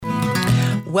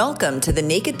Welcome to The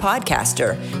Naked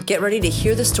Podcaster. Get ready to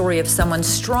hear the story of someone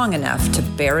strong enough to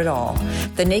bear it all.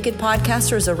 The Naked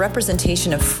Podcaster is a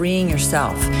representation of freeing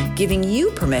yourself, giving you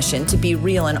permission to be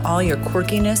real in all your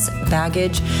quirkiness,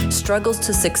 baggage, struggles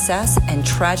to success, and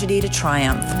tragedy to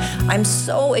triumph. I'm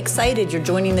so excited you're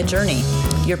joining the journey.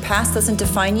 Your past doesn't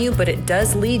define you, but it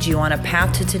does lead you on a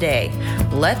path to today.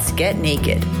 Let's get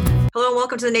naked. Hello and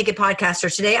welcome to The Naked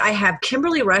Podcaster. Today I have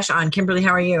Kimberly Rush on. Kimberly,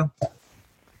 how are you?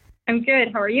 I'm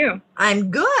good. How are you?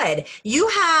 I'm good.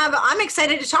 I'm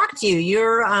excited to talk to you.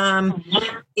 You're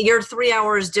 3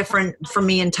 hours different from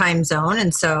me in time zone.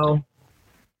 And so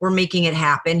we're making it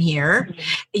happen here.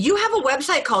 You have a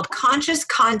website called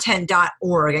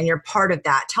consciouscontent.org and you're part of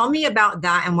that. Tell me about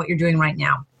that and what you're doing right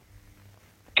now.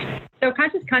 So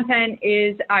Conscious Content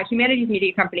is a humanities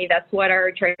media company. That's what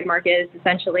our trademark is,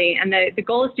 essentially. And the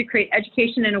goal is to create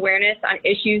education and awareness on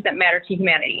issues that matter to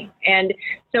humanity. And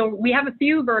so we have a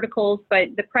few verticals,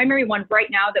 but the primary one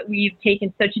right now that we've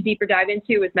taken such a deeper dive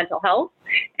into is mental health.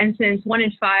 And since 1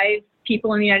 in 5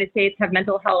 people in the United States have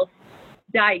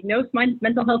diagnosed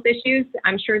mental health issues,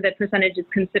 I'm sure that percentage is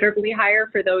considerably higher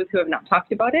for those who have not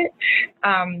talked about it.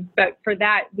 But for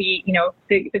that, the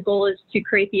goal is to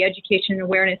create the education and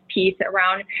awareness piece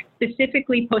around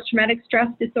specifically post-traumatic stress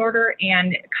disorder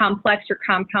and complex or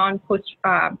compound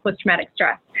post-traumatic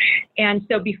stress. And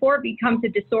so before it becomes a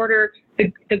disorder,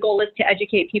 the goal is to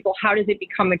educate people, how does it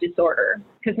become a disorder?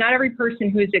 Because not every person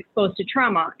who is exposed to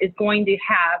trauma is going to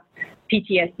have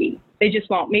PTSD. They just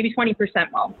won't. Maybe 20%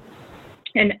 will.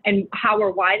 And how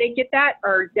or why they get that,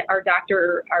 our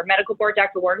medical board,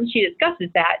 Dr. Warden, she discusses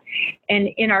that. And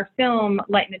in our film,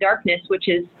 Light in the Darkness, which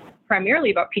is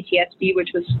primarily about PTSD,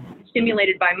 which was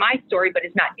stimulated by my story, but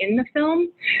is not in the film,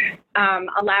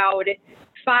 allowed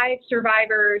 5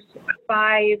 survivors,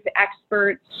 5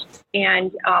 experts,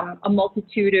 and a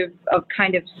multitude of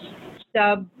kind of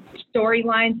sub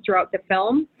storylines throughout the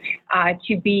film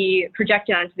to be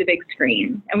projected onto the big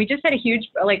screen. And we just had a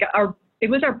huge, it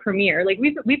was our premiere.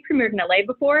 We've premiered in LA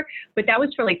before, but that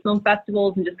was for film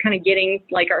festivals and just kind of getting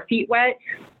our feet wet.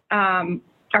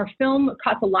 Our film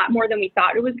cost a lot more than we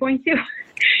thought it was going to,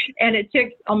 and it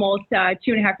took almost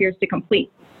 2.5 years to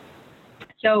complete.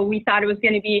 So we thought it was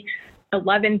going to be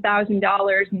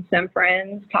 $11,000 and some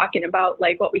friends talking about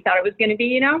what we thought it was going to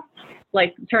be,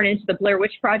 turn into the Blair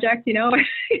Witch Project,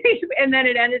 and then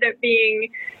it ended up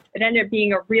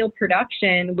being a real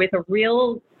production with a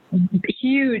real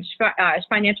huge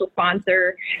financial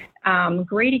sponsor,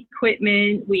 great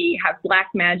equipment. We have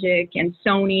Blackmagic and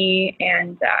Sony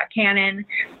and Canon,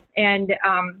 and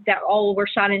that all were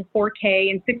shot in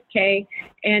 4K and 6K.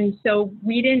 And so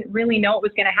we didn't really know what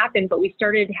was going to happen, but we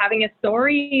started having a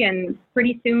story, and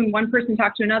pretty soon one person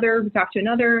talked to another,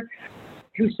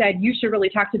 who said, you should really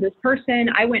talk to this person.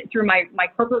 I went through my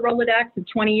corporate Rolodex of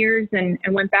 20 years and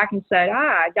went back and said,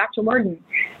 Dr. Warden,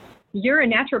 you're a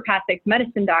naturopathic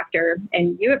medicine doctor,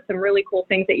 and you have some really cool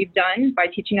things that you've done by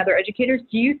teaching other educators.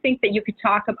 Do you think that you could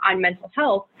talk on mental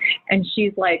health? And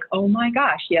she's like, oh my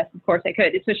gosh, yes, of course I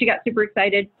could. So she got super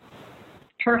excited.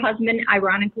 Her husband,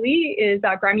 ironically, is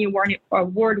a Grammy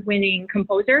Award-winning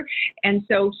composer. And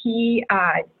so he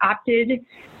opted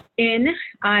in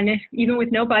on, even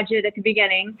with no budget at the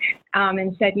beginning,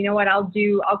 and said, you know what, I'll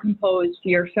compose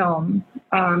your film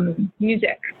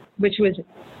music, which was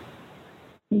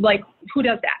who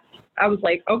does that? I was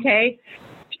like, okay,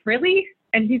 really?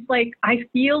 And he's like, I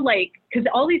feel because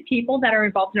all these people that are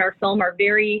involved in our film are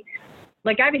very,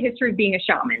 I have a history of being a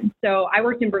shaman. So I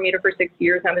worked in Bermuda for 6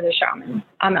 years. I was a shaman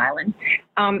on the island.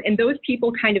 And those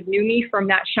people kind of knew me from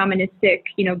that shamanistic,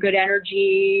 good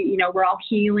energy, we're all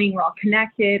healing, we're all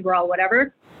connected, we're all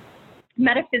whatever,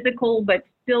 metaphysical, but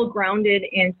still grounded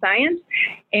in science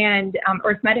and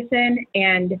earth medicine.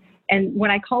 And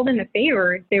when I called in the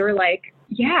favor, they were like,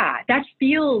 yeah, that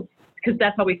feels, because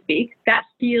that's how we speak, that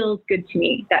feels good to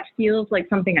me. That feels like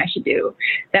something I should do.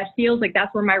 That feels like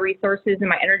that's where my resources and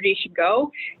my energy should go.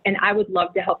 And I would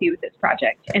love to help you with this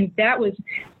project. And that was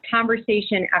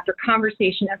conversation after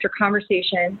conversation after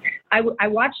conversation. I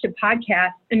watched a TED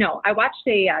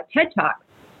Talk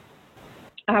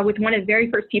with one of the very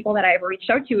first people that I ever reached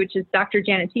out to, which is Dr.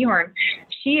 Janet Sehorn.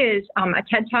 She is a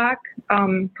TED Talk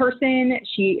person.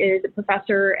 She is a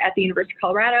professor at the University of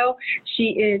Colorado.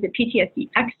 She is a PTSD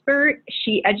expert.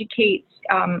 She educates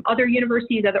other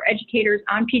universities, other educators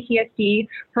on PTSD.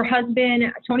 Her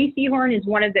husband, Tony Sehorn, is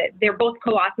they're both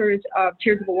co-authors of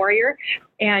Tears of a Warrior.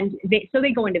 And they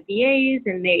go into VAs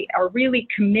and they are really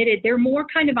committed. They're more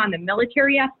kind of on the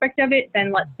military aspect of it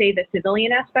than, let's say, the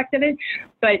civilian aspect of it.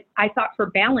 But I thought for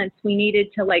balance, we needed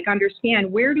to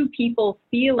understand, where do people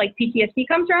feel like PTSD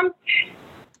comes from?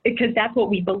 because that's what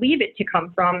we believe it to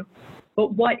come from.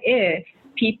 But what if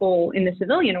people in the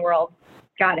civilian world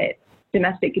got it?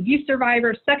 Domestic abuse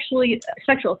survivors, sexual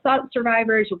assault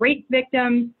survivors, rape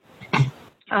victims,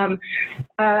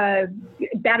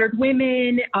 battered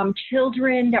women,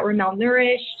 children that were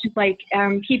malnourished, like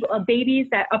babies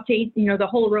that update, the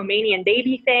whole Romanian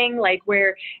baby thing, like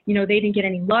where, they didn't get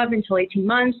any love until 18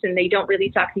 months and they don't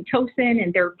release oxytocin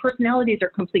and their personalities are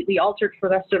completely altered for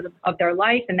the rest of their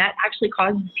life. And that actually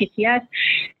causes PTS.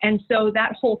 And so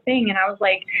that whole thing, and I was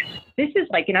like, this is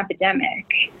like an epidemic.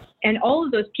 And all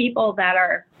of those people that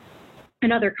are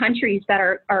in other countries that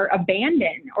are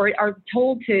abandoned or are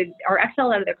told to, or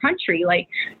exiled out of their country, like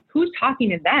who's talking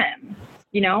to them,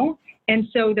 And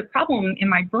so the problem in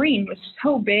my brain was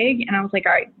so big, and I was like,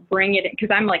 all right, bring it in. Cause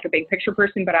I'm like a big picture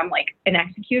person, but I'm like an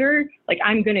executor. Like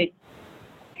I'm going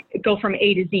to go from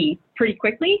A to Z pretty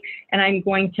quickly, and I'm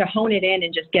going to hone it in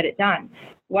and just get it done.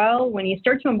 Well, when you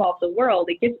start to involve the world,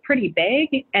 it gets pretty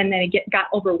big, and then it got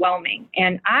overwhelming.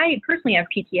 And I personally have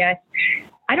PTS.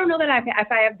 I don't know that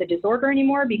if I have the disorder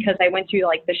anymore because I went through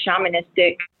like the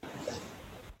shamanistic.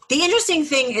 The interesting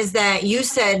thing is that you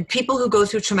said people who go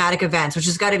through traumatic events, which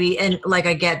has got to be, and like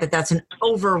I get that that's an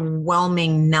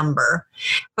overwhelming number,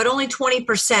 but only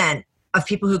 20% of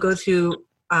people who go through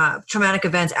traumatic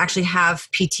events actually have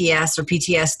PTS or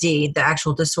PTSD, the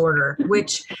actual disorder,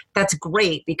 which that's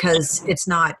great because it's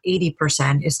not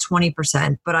 80%, it's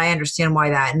 20%. But I understand why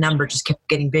that number just kept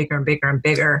getting bigger and bigger and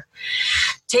bigger.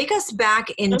 Take us back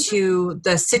into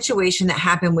the situation that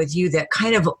happened with you that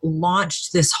kind of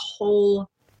launched this whole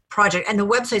project. And the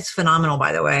website's phenomenal,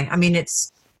 by the way. I mean,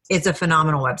 it's a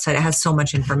phenomenal website. It has so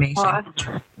much information.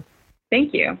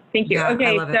 Thank you. Yeah,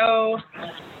 okay,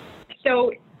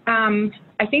 so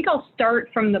I think I'll start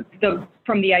from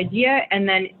the idea, and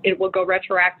then it will go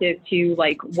retroactive to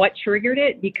like what triggered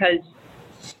it, because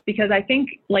I think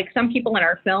like some people in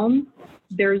our film,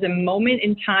 there's a moment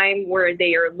in time where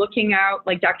they are looking out,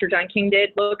 like Dr. John King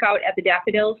did, look out at the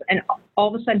daffodils, and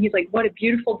all of a sudden he's like, what a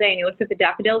beautiful day. And he looks at the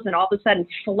daffodils, and all of a sudden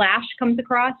flash comes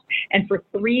across. And for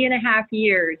 3.5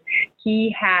 years,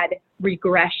 he had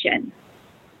regression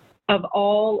of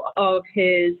all of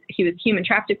he was human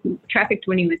trafficked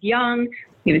when he was young.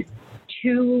 He was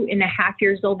 2.5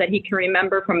 years old that he can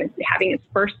remember from having his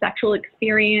first sexual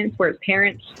experience where his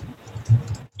parents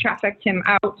trafficked him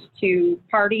out to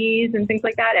parties and things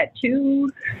like that at 2.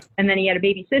 And then he had a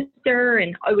baby sister,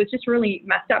 and it was just really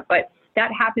messed up. But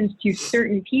that happens to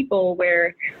certain people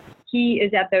where he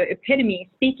is at the epitome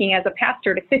speaking as a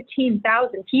pastor to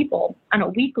 15,000 people on a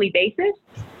weekly basis.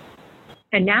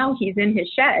 And now he's in his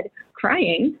shed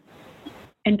crying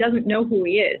and doesn't know who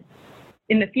he is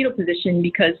in the fetal position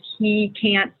because he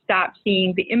can't stop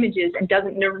seeing the images and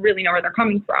doesn't really know where they're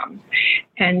coming from.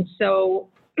 And so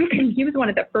he was one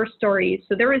of the first stories.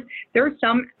 So there was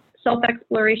some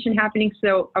self-exploration happening.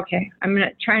 So, okay, I'm going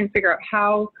to try and figure out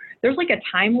how there's like a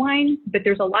timeline, but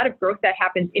there's a lot of growth that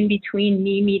happens in between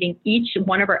me meeting each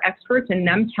one of our experts and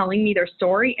them telling me their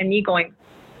story and me going,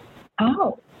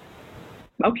 oh,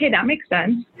 okay, that makes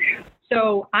sense.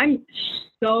 So I'm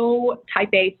so type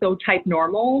A, so type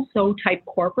normal, so type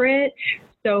corporate,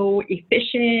 so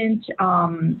efficient,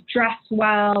 dress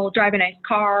well, drive a nice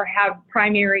car, have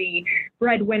primary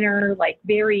breadwinner, like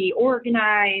very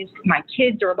organized. My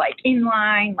kids are like in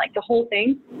line, like the whole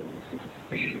thing.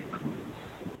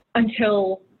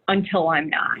 Until I'm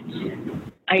not,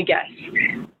 I guess.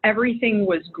 Everything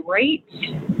was great.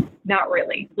 Not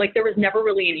really. Like there was never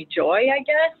really any joy, I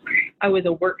guess. I was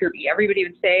a worker bee. Everybody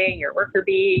would say you're a worker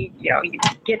bee, you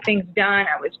get things done.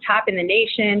 I was top in the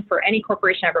nation for any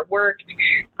corporation I ever worked.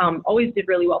 Always did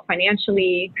really well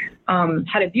financially.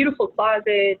 Had a beautiful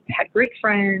closet, had great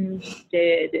friends,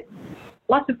 did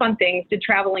lots of fun things, did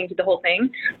traveling, did the whole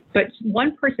thing. But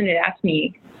one person had asked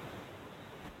me,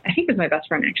 I think it was my best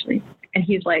friend actually. And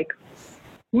he's like,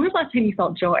 when was the last time you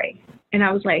felt joy? And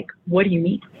I was like, what do you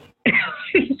mean?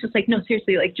 He's just like, no,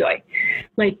 seriously, like joy.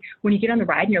 Like when you get on the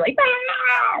ride and you're like,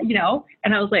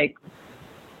 and I was like,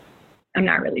 I'm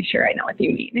not really sure I know what you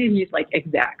mean. And he's like,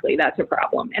 exactly, that's a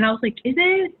problem. And I was like, is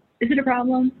it a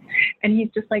problem? And he's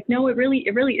just like, no, it really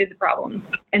is a problem.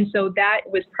 And so that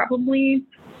was probably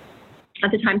at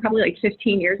the time, probably like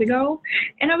 15 years ago.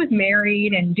 And I was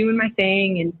married and doing my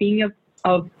thing and being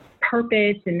of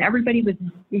purpose, and everybody was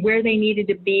where they needed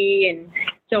to be. And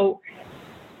so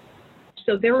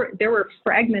there were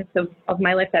fragments of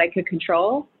my life that I could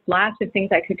control, lots of things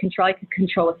I could control. I could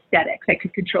control aesthetics. I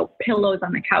could control pillows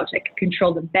on the couch. I could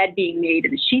control the bed being made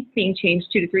and the sheets being changed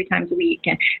 2 to 3 times a week,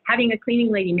 and having a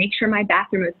cleaning lady make sure my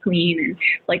bathroom was clean, and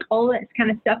like all that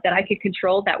kind of stuff that I could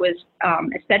control that was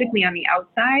aesthetically on the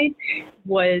outside.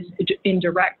 was in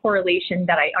direct correlation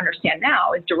that I understand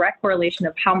now is direct correlation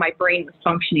of how my brain was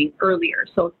functioning earlier.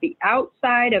 So if the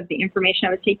outside of the information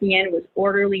I was taking in was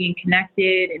orderly and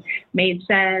connected and made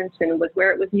sense and was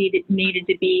where it was needed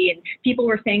to be, and people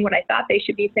were saying what I thought they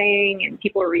should be saying, and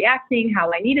people were reacting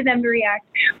how I needed them to react,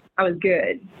 I was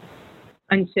good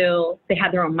until they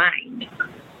had their own mind.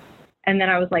 And then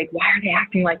I was like, why are they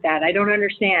acting like that? I don't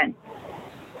understand.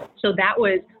 So that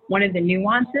was one of the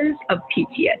nuances of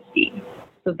PTSD.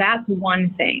 So that's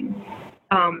one thing.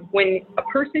 When a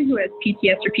person who has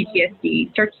PTS or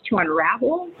PTSD starts to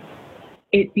unravel,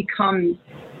 it becomes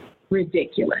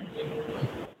ridiculous.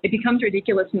 It becomes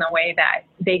ridiculous in the way that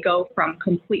they go from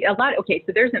okay,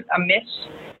 so there's a myth.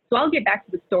 So I'll get back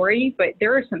to the story, but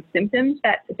there are some symptoms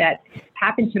that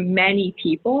happen to many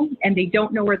people, and they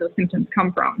don't know where those symptoms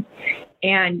come from.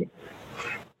 And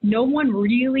no one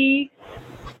really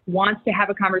wants to have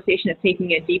a conversation of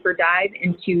taking a deeper dive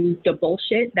into the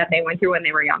bullshit that they went through when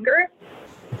they were younger,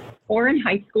 or in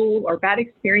high school, or bad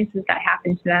experiences that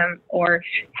happened to them, or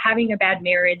having a bad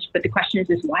marriage. But the question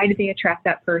is why did they attract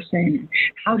that person?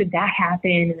 How did that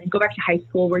happen? And then go back to high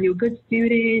school. Were you a good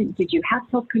student? Did you have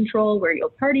self-control? Were you a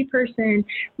party person?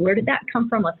 Where did that come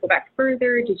from? Let's go back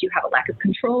further. Did you have a lack of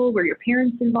control? Were your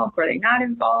parents involved? Were they not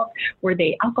involved? Were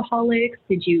they alcoholics?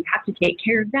 Did you have to take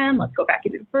care of them? Let's go back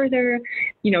even further.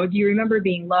 Do you remember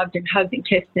being loved and hugged and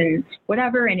kissed and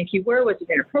whatever? And if you were, was it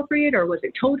inappropriate or was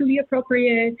it totally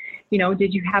appropriate?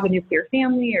 Did you have a nuclear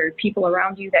family or people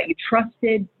around you that you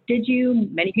trusted? Did you?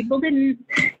 Many people didn't.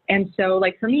 And so,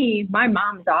 like, for me, my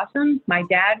mom is awesome. My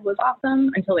dad was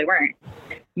awesome until they weren't.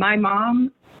 My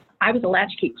mom, I was a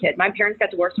latchkey kid. My parents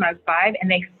got divorced when I was 5, and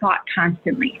they fought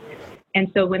constantly.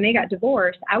 And so when they got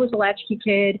divorced, I was a latchkey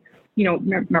kid.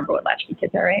 Remember what latchkey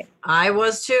kids are, right? I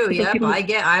was too. So yep,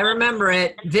 I remember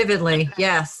it vividly.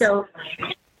 Yes.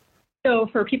 So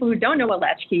for people who don't know what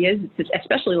latchkey is,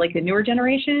 especially like the newer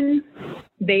generation,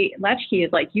 latchkey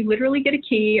is like you literally get a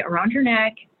key around your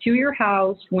neck to your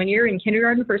house when you're in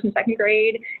kindergarten, first and second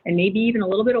grade, and maybe even a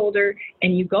little bit older,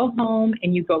 and you go home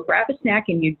and you go grab a snack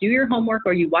and you do your homework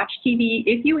or you watch TV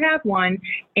if you have one,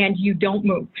 and you don't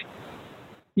move.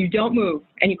 You don't move.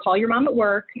 And you call your mom at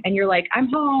work and you're like,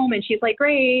 I'm home. And she's like,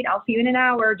 great, I'll see you in an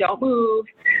hour. Don't move.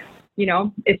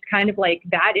 It's kind of like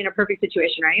that in a perfect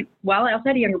situation, right? Well, I also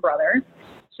had a younger brother.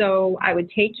 So I would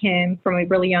take him from a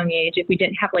really young age. If we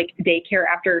didn't have like daycare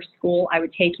after school, I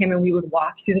would take him and we would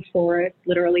walk through the forest,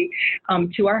 literally,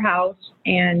 to our house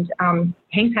and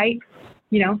hang tight.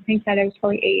 Hang tight. I was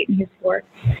probably 8 and he was 4.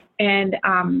 And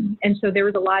so there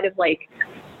was a lot of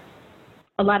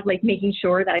making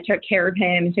sure that I took care of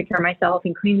him and took care of myself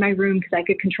and cleaned my room because I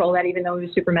could control that even though it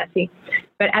was super messy.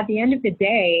 But at the end of the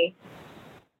day,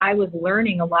 I was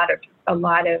learning a lot of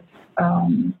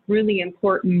really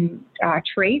important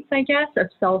traits, I guess, of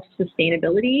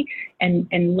self-sustainability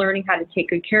and learning how to take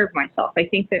good care of myself. I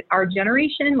think that our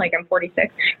generation, like I'm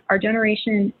 46, our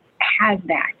generation has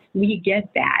that. We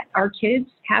get that. Our kids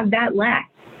have that less.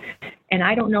 And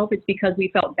I don't know if it's because we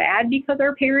felt bad because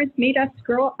our parents made us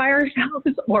grow up by ourselves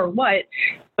or what,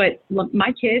 but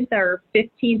my kids are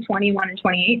 15, 21, and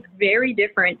 28, very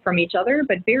different from each other,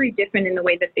 but very different in the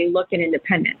way that they look at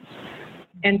independence.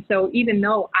 And so even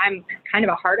though I'm kind of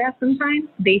a hard ass sometimes,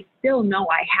 they still know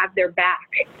I have their back.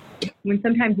 When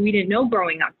sometimes we didn't know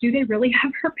growing up, do they really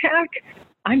have her back?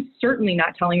 I'm certainly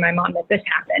not telling my mom that this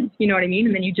happened. You know what I mean?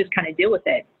 And then you just kind of deal with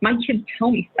it. My kids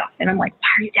tell me stuff and I'm like, why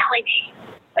are you telling me?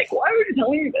 Like, why are you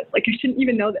telling me this? Like, I shouldn't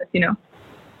even know this,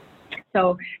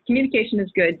 So communication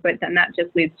is good, but then that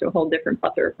just leads to a whole different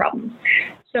plethora of problems.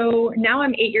 So now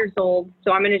I'm 8 years old.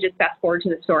 So I'm going to just fast forward to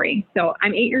the story. So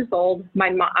I'm 8 years old. My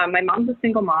mom's a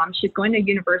single mom. She's going to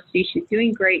university. She's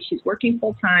doing great. She's working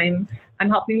full time. I'm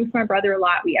helping with my brother a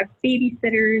lot. We have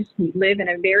babysitters. We live in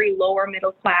a very lower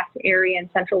middle class area in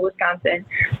central Wisconsin.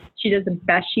 She does the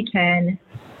best she can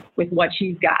with what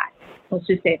she's got. Let's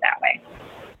just say it that way.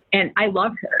 And I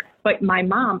love her. But my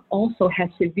mom also has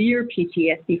severe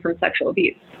PTSD from sexual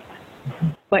abuse.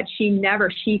 But she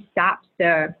stopped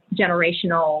the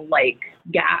generational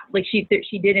gap.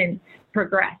 She didn't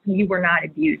progress. We were not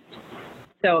abused.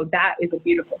 So that is a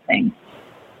beautiful thing.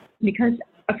 Because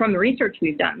from the research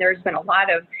we've done, there's been a lot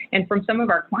of, and from some of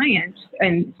our clients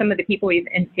and some of the people we've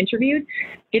interviewed,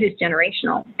 it is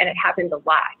generational and it happens a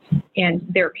lot. And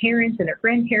their parents and their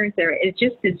grandparents, it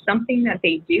just is something that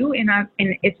they do, and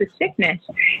it's a sickness,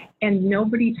 and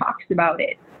nobody talks about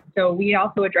it. So we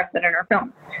also address that in our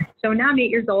film. So now I'm 8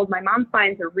 years old. My mom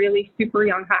finds a really super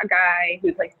young hot guy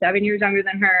who's like 7 years younger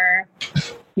than her.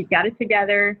 He's got it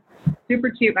together, super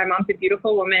cute. My mom's a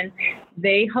beautiful woman.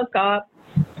 They hook up.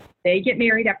 They get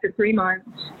married after 3 months.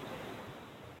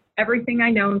 everything I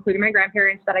know, including my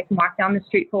grandparents that I can walk down the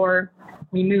street for.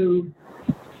 We moved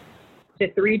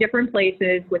to 3 different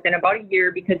places within about a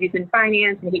year because he's in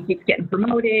finance and he keeps getting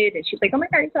promoted. And she's like, oh my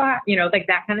God, you're so hot, like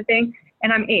that kind of thing.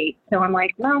 And I'm 8. So I'm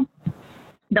like, well,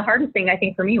 the hardest thing I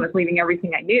think for me was leaving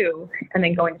everything I knew and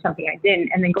then going to something I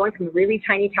didn't, and then going from a really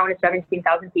tiny town of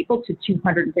 17,000 people to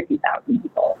 250,000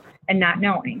 people and not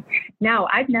knowing. Now,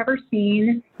 I've never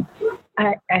seen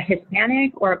a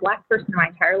Hispanic or a Black person in my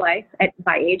entire life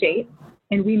by age 8,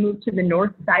 and we moved to the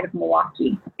north side of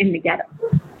Milwaukee in the ghetto.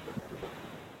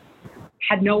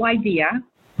 Had no idea.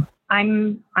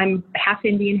 I'm half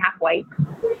Indian, half white,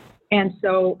 and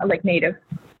so like Native,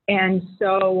 and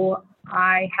so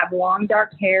I have long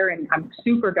dark hair and I'm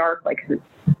super dark, like it's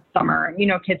summer.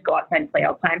 Kids go outside and play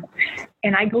all the time.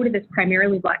 And I go to this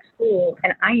primarily Black school,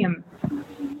 and I am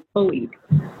bullied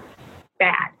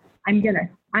bad. I'm gonna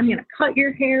cut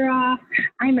your hair off.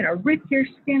 I'm gonna rip your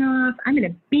skin off. I'm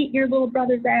gonna beat your little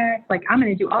brother's ass. Like, I'm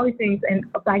gonna do all these things, and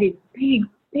by these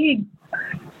big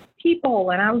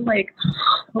people. And I was like,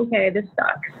 okay, this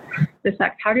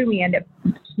sucks. How did we end up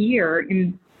here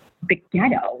in the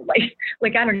ghetto?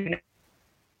 Like I don't even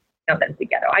know that it's a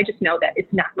ghetto. I just know that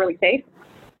it's not really safe.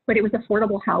 But it was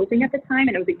affordable housing at the time,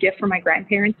 and it was a gift from my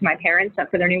grandparents to my parents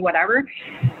for their new whatever.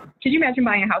 Could you imagine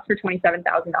buying a house for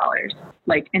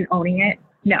 $27,000, and owning it?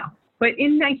 No. But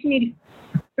in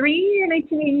 1983 or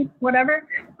 1980 whatever,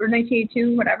 or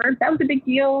 1982 whatever, that was a big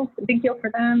deal for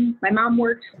them. My mom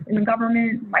worked in the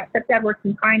government. My stepdad worked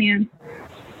in finance.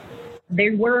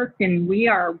 They work, and we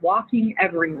are walking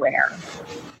everywhere.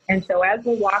 And so as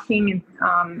we're walking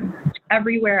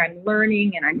everywhere, I'm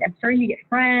learning, and I'm starting to get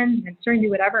friends, and I'm starting to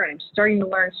do whatever, and I'm starting to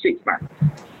learn street smarts,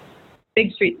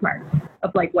 big street smarts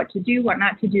of what to do, what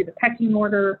not to do, the pecking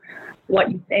order, what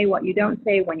you say, what you don't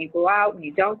say, when you go out, when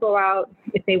you don't go out.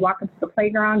 If they walk up to the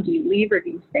playground, do you leave or do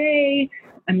you stay?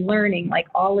 I'm learning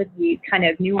all of these kind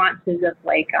of nuances of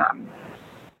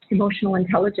emotional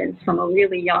intelligence from a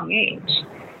really young age,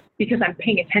 because I'm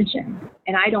paying attention,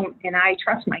 and I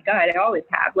trust my gut. I always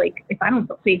have. If I don't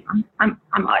feel safe, I'm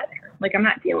out of there. I'm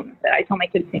not dealing with it. I tell my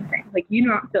kids the same thing.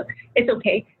 It's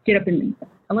okay. Get up and leave.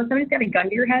 Unless somebody's got a gun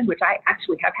to your head, which I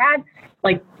actually have had,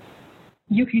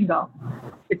 you can go.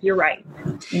 It's your right.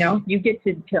 You get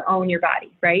to own your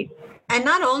body, right? And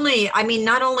not only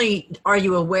are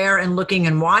you aware and looking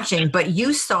and watching, but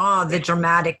you saw the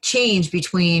dramatic change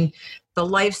between the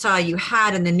lifestyle you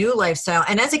had and the new lifestyle.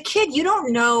 And as a kid, you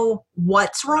don't know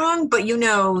what's wrong, but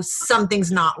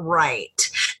something's not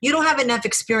right. You don't have enough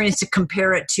experience to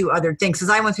compare it to other things. Because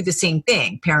I went through the same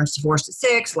thing. Parents divorced at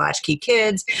 6, latchkey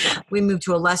kids. We moved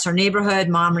to a lesser neighborhood.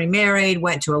 Mom remarried,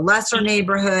 went to a lesser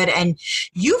neighborhood. And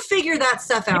you figure that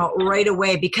stuff out right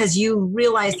away because you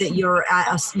realize that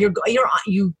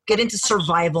you get into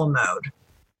survival mode.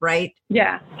 Right?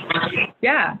 Yeah.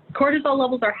 Cortisol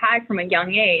levels are high from a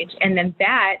young age, and then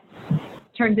that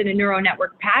turns into neural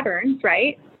network patterns,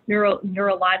 right?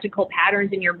 Neurological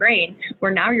patterns in your brain,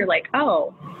 where now you're like,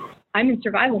 oh, I'm in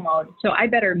survival mode, so I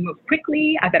better move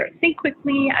quickly, I better think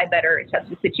quickly, I better assess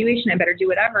the situation, I better do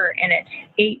whatever. And at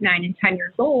 8, 9, and 10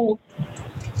 years old,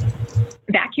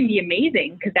 that can be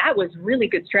amazing, because that was really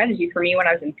good strategy for me when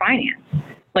I was in finance.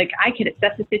 I could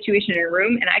assess the situation in a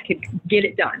room, and I could get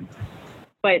it done.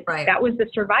 But That was the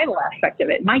survival aspect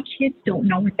of it. My kids don't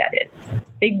know what that is.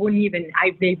 They wouldn't even,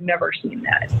 they've never seen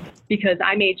that, because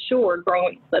I made sure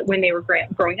when they were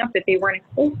growing up that they weren't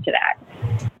exposed to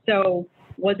that. So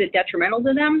was it detrimental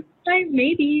to them?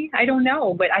 Maybe, I don't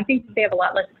know. But I think they have a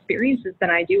lot less experiences than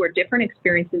I do, or different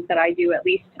experiences that I do, at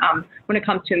least when it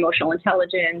comes to emotional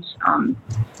intelligence,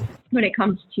 when it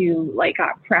comes to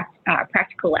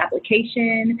practical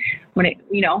application,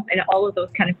 and all of those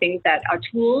kind of things that are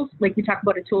tools. We talk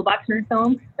about a toolbox in our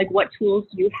film, what tools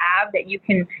do you have that you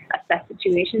can assess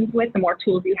situations with. The more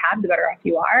tools you have, the better off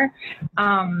you are.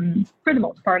 For the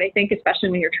most part, I think,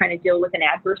 especially when you're trying to deal with an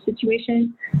adverse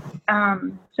situation.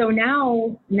 So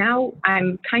now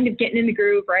I'm kind of getting in the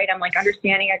groove, right? I'm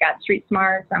understanding I got street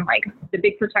smarts. I'm the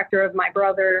big protector of my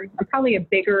brother. I'm probably a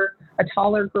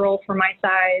taller girl for my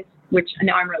size, which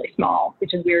now I'm really small,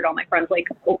 which is weird. All my friends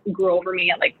grew over me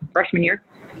at freshman year.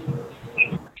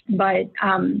 But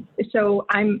so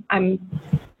I'm 9,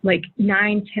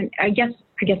 10, I guess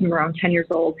I'm around 10 years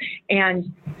old.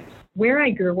 And where I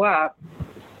grew up,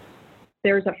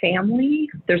 there's a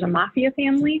mafia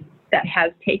family that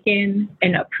has taken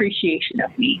an appreciation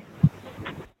of me.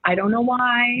 I don't know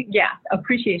why. Yeah,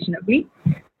 appreciation of me.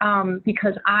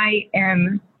 Because I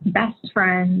am best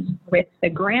friends with the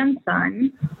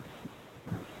grandson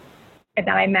that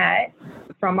I met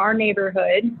from our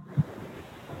neighborhood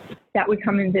that would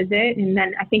come and visit. And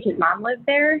then I think his mom lived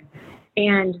there.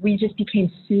 And we just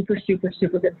became super, super,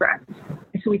 super good friends.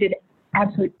 And so we did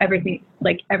absolutely everything,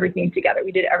 like everything together.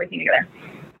 We did everything together.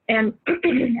 And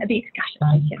I think, gosh,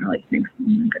 I can't really think. Oh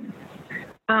my goodness.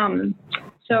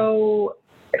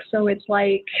 So it's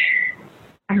like,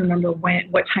 I don't remember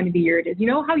what time of the year it is. You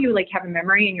know how you like have a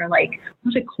memory and you're like,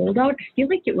 was it cold out? I feel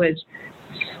like it was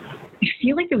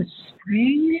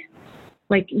spring.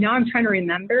 Like now I'm trying to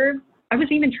remember. I was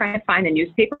even trying to find a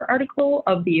newspaper article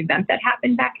of the event that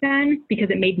happened back then because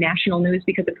it made national news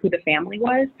because of who the family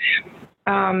was.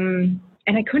 And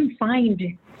I couldn't find,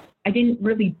 I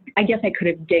guess I could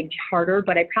have digged harder,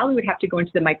 but I probably would have to go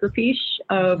into the microfiche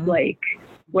of like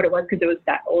what it was because it was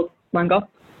that old long ago.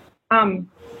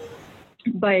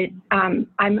 But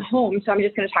I'm home, so I'm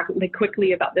just going to talk like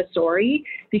quickly about the story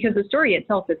because the story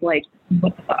itself is like,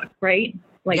 what the fuck, right?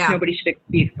 Like nobody should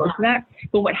be exposed to that.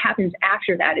 But what happens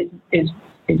after that is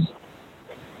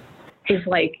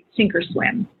like sink or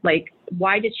swim. Like,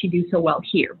 why did she do so well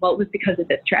here? Well, it was because of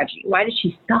this tragedy. Why did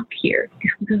she suck here?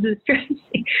 Because of this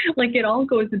tragedy. Like, it all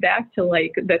goes back to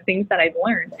like the things that I've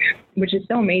learned, which is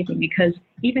so amazing because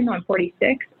even though I'm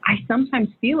 46, I sometimes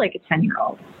feel like a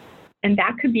 10-year-old. And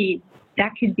that could be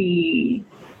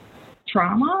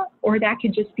trauma, or that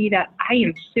could just be that I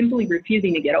am simply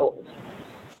refusing to get old.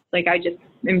 Like I'm just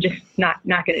not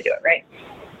going to do it. Right.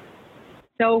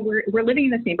 So we're living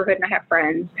in this neighborhood and I have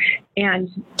friends and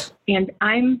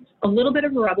I'm a little bit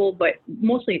of a rebel, but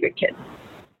mostly a good kid.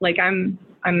 Like I'm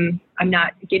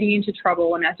not getting into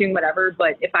trouble. I'm not doing whatever,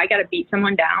 but if I got to beat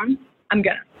someone down, I'm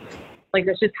gonna. Like,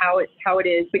 that's just how it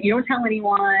is. But you don't tell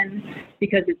anyone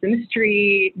because it's in the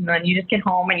street, and then you just get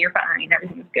home and you're fine.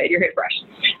 Everything's good. Your hair's fresh.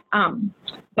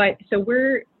 But so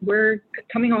we're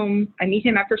coming home. I meet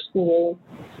him after school.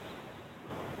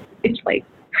 It's like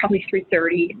probably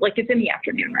 3:30. Like, it's in the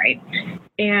afternoon, right?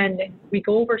 And we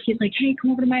go over. He's like, hey,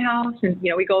 come over to my house. And,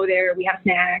 we go there. We have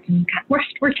snacks. And we're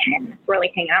 10. We're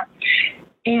like hanging out.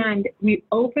 And we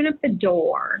open up the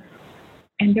door,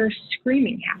 and there's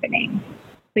screaming happening.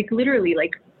 Like literally,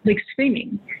 like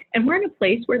screaming, and we're in a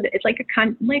place where it's like a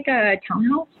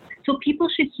townhouse. So people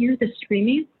should hear the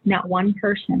screaming. Not one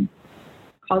person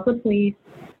calls the police.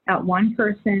 Not one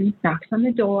person knocks on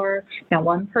the door. Not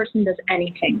one person does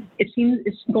anything. It seems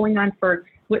it's going on for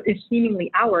what is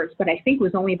seemingly hours, but I think it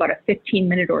was only about a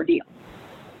 15-minute ordeal.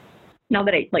 Now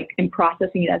that I am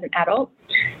processing it as an adult,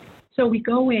 so we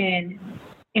go in,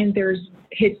 and there's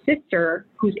his sister,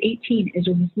 who's 18, is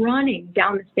running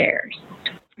down the stairs.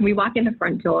 We walk in the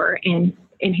front door, and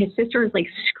his sister is like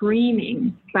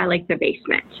screaming by like the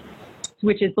basement,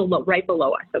 which is right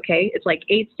below us. Okay. It's like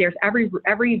 8 stairs.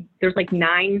 There's like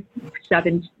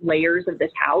 7 layers of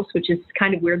this house, which is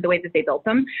kind of weird the way that they built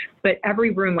them. But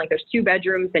every room, like there's 2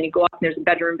 bedrooms, then you go up and there's a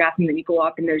bedroom, bathroom, then you go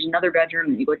up and there's another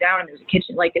bedroom, and you go down and there's a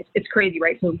kitchen. Like it's crazy,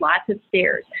 right? So lots of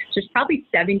stairs. So there's probably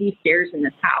 70 stairs in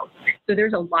this house. So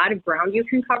there's a lot of ground you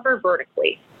can cover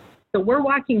vertically. So we're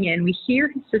walking in, we hear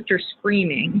his sister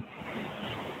screaming.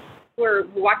 We're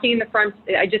walking in the front,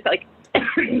 I just like,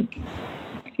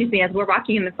 excuse me, as we're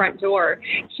walking in the front door,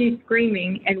 she's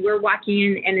screaming, and we're walking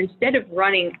in, and instead of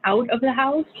running out of the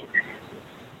house,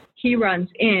 he runs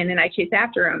in, and I chase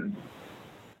after him.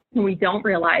 What we don't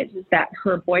realize is that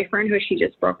her boyfriend, who she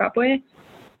just broke up with,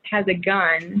 has a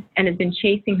gun and has been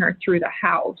chasing her through the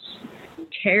house,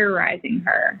 terrorizing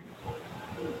her.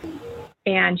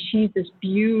 And she's this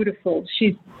beautiful,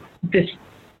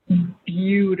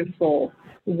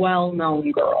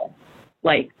 well-known girl.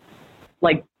 Like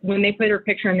when they put her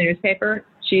picture in the newspaper,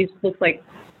 she looks like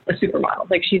a supermodel.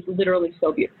 Like, she's literally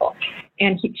so beautiful.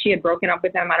 And she had broken up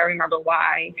with him. I don't remember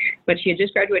why, but she had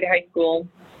just graduated high school.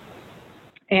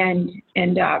 And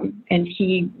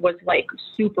he was like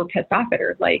super pissed off at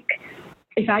her. Like,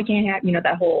 if I can't have,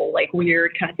 that whole like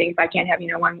weird kind of thing, if I can't have you,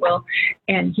 no one will.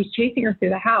 And he's chasing her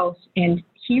through the house, and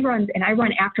he runs, and I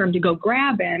run after him to go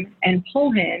grab him and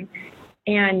pull him.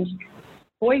 And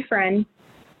boyfriend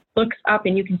looks up,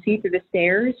 and you can see through the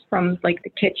stairs from like the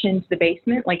kitchen to the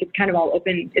basement. Like, it's kind of all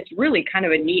open. It's really kind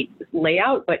of a neat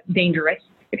layout, but dangerous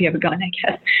if you have a gun, I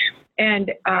guess.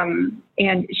 And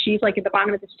she's like at the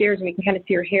bottom of the stairs, and we can kind of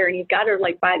see her hair, and he's got her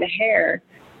like by the hair.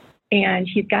 And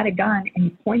he's got a gun, and he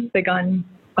points the gun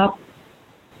up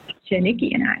to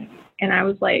Nikki and I. And I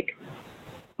was like,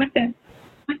 what the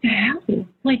hell?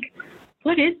 Like,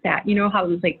 what is that? You know how it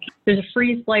was like, there's a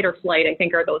freeze, flight, or flight, I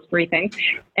think are those 3 things.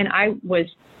 And I was,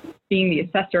 being the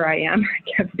assessor I am,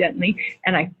 evidently,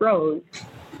 and I froze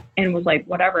and was like,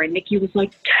 whatever. And Nikki was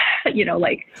like,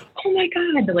 like, oh my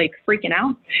God, like freaking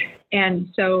out. And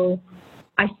so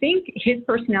I think his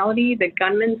personality, the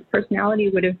gunman's personality,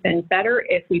 would have been better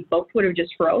if we both would have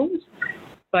just froze.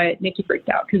 But Nikki freaked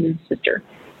out because of his sister.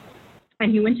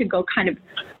 And he went to go kind of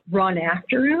run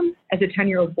after him as a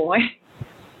 10-year-old boy.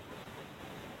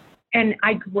 And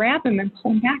I grab him and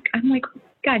pull him back. I'm like,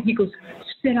 God, he goes,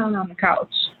 sit down on the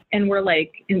couch. And we're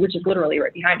like, which is literally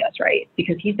right behind us, right?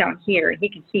 Because he's down here and he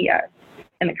can see us.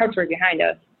 And the couch right behind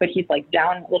us, but he's like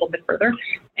down a little bit further.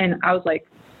 And I was like,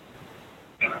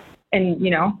 and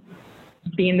you know,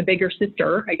 being the bigger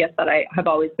sister, I guess that I have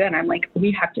always been, I'm like,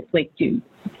 we have to like do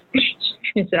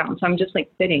and sit down. So I'm just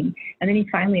like sitting. And then he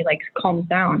finally like calms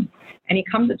down and he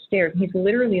comes upstairs. He's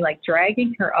literally like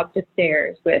dragging her up the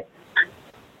stairs with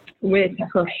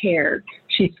her hair.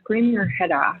 She's screaming her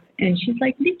head off. And she's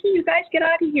like, Nikki, you guys get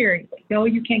out of here. He's like, no,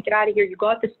 you can't get out of here. You go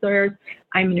up the stairs.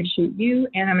 I'm going to shoot you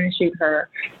and I'm going to shoot her.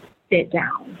 Sit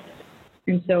down.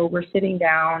 And so we're sitting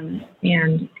down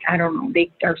and I don't know,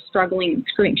 they are struggling and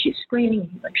screaming. She's screaming.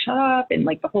 He's like, shut up. And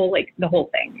like the whole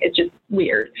thing. It's just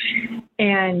weird.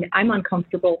 And I'm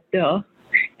uncomfortable. Duh.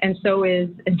 And so is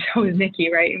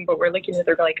Nikki, right? But we're looking at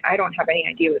her like, I don't have any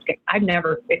idea what's going on. I've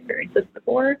never experienced this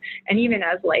before. And even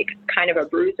as like kind of a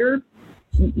bruiser,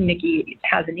 Nikki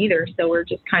hasn't either. So we're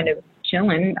just kind of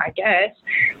chilling, I guess.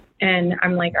 And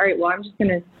I'm like, all right, well, I'm just going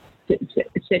to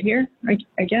sit here,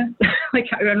 I guess. Like,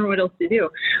 I don't know what else to do.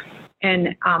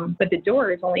 And, but the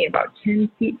door is only about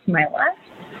 10 feet to my left.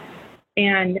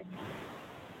 And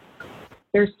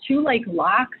there's two like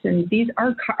locks, and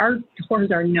our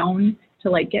doors are known to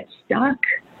like get stuck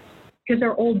because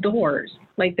they're old doors.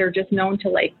 Like they're just known to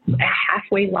like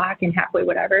halfway lock and halfway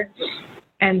whatever.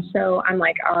 And so I'm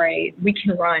like, all right, we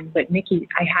can run, but Nikki,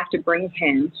 I have to bring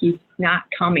him. He's not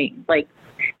coming. Like,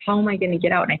 how am I going to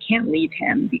get out? And I can't leave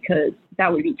him because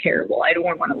that would be terrible. I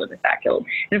don't want to live with that guilt.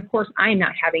 And of course, I'm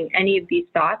not having any of these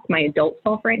thoughts. My adult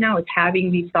self right now is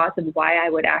having these thoughts of why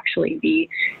I would actually be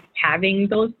having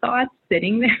those thoughts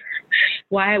sitting there.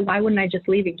 Why wouldn't I just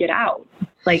leave and get out?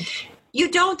 Like, you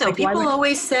don't though. Like, people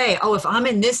always say, oh, if I'm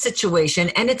in this situation,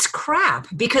 and it's crap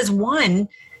because one,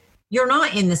 you're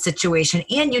not in the situation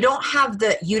and you don't have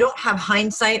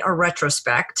hindsight or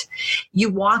retrospect. You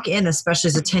walk in, especially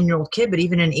as a 10-year-old kid, but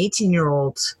even an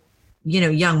 18-year-old,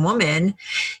 young woman,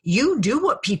 you do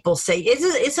what people say.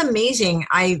 It's amazing.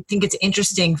 I think it's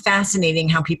interesting, fascinating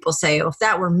how people say, oh, if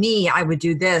that were me, I would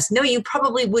do this. No, you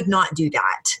probably would not do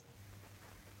that.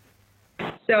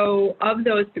 So of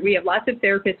those, we have lots of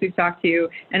therapists we've talked to,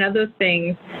 and of those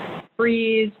things,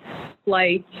 freeze,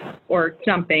 flight, or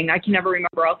jumping, I can never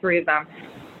remember all three of them.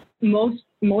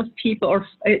 Most people, or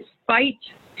it's fight,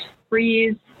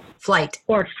 freeze, flight,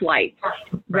 or flight,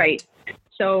 right?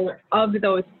 So of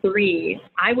those three,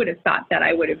 I would have thought that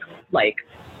I would have, like,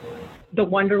 the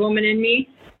Wonder Woman in me,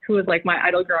 who was like my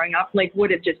idol growing up, like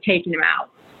would have just taken him out.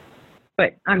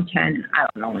 But I'm 10 and I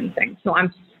don't know anything. So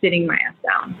I'm sitting my ass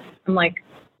down. I'm like,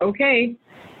 okay.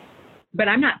 But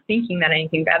I'm not thinking that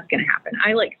anything bad's going to happen.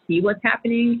 I like see what's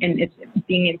happening and it's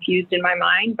being infused in my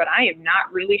mind, but I am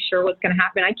not really sure what's going to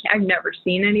happen. I've never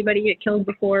seen anybody get killed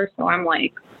before. So I'm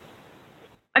like,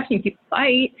 I've seen people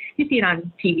fight. You see it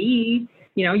on TV.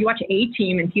 You watch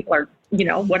A-Team and people are,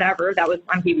 whatever. That was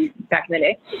on TV back in the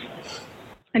day.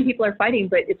 And people are fighting,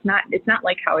 but it's not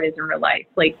like how it is in real life.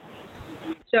 Like,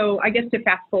 so I guess to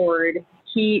fast forward,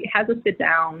 he has us sit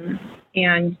down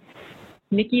and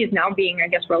Nikki is now being, I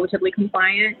guess, relatively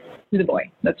compliant to the boy.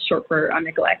 That's short for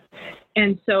neglect.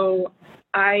 And so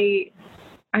I'm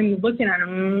looking at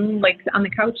him like on the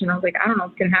couch and I was like, I don't know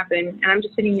what's going to happen. And I'm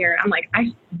just sitting here. I'm like,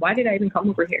 why did I even come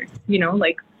over here?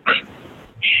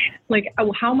 Like,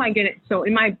 how am I going to, so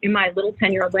in my little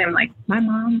 10-year-old way, I'm like, my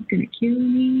mom's going to kill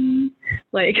me.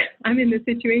 Like, I'm in this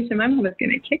situation. My mom is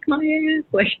going to kick my ass.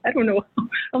 Like, I don't know how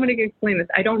I'm going to explain this.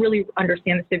 I don't really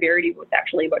understand the severity of what's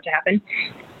actually about to happen.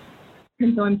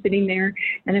 And so I'm sitting there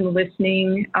and I'm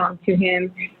listening to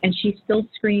him and she's still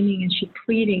screaming and she's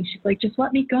pleading. She's like, just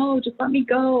let me go. Just let me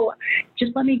go.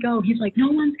 Just let me go. He's like, no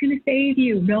one's going to save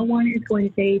you. No one is going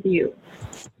to save you.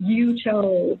 You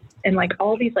chose. And like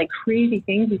all these like crazy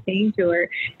things he's saying to her.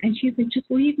 And she's like, just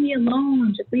leave me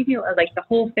alone. Just leave me alone. Like the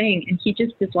whole thing. And he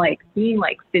just is like being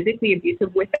like physically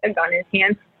abusive with a gun in his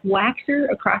hand, whacks her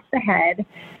across the head,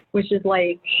 which is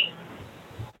like,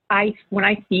 when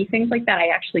I see things like that, I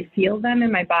actually feel them in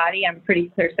my body. I'm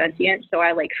pretty clairsentient, so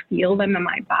I like feel them in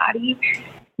my body,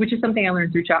 which is something I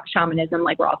learned through shamanism.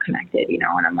 Like we're all connected, and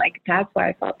I'm like, that's why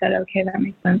I thought that. Okay, that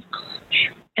makes sense.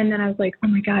 And then I was like, oh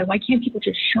my God, why can't people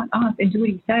just shut up and do what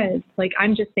he says? Like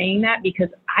I'm just saying that because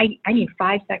I need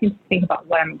 5 seconds to think about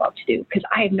what I'm about to do because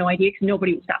I have no idea because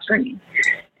nobody would stop screaming.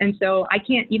 And so I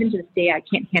can't, even to this day, I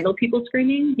can't handle people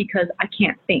screaming because I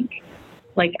can't think.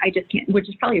 Like I just can't, which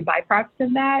is probably a byproduct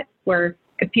of that, where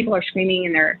if people are screaming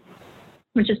and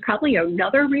which is probably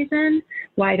another reason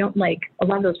why I don't like a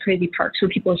lot of those crazy parks where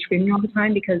people are screaming all the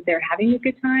time because they're having a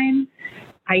good time.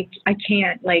 I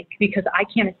can't, like, because I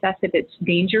can't assess if it's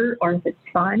danger or if it's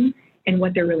fun and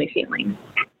what they're really feeling.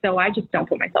 So I just don't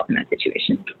put myself in that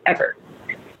situation ever.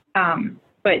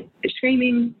 But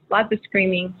screaming, lots of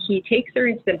screaming. He takes her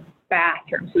into the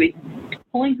bathroom. So he's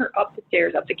pulling her up the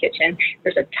stairs, up the kitchen.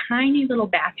 There's a tiny little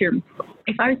bathroom.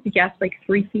 If I was to guess, like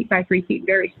 3 feet by 3 feet,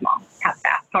 very small, half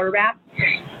bath, power bath,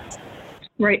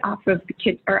 right off of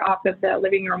the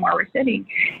living room where we're sitting.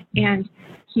 And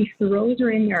he throws her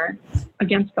in there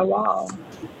against the wall.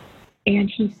 And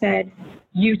he said,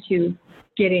 "You two,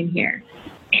 get in here."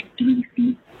 It's 3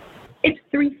 feet. It's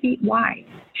 3 feet wide.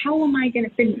 How am I going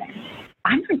to fit in there?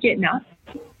 I'm not getting up.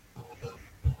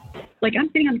 Like, I'm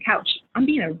sitting on the couch. I'm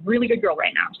being a really good girl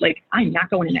right now. Like, I'm not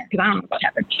going in there because I don't know what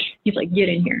happened. He's like, "Get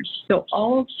in here." So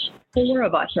all 4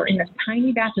 of us are in this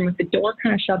tiny bathroom with the door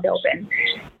kind of shoved open.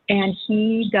 And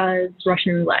he does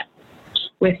Russian roulette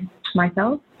with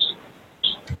myself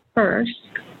first,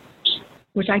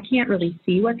 which I can't really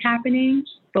see what's happening.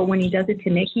 But when he does it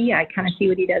to Nikki, I kind of see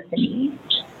what he does to me.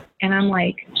 And I'm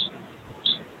like,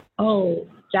 oh,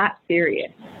 that's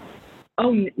serious.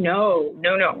 Oh, no,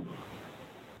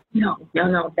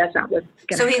 that's not what's going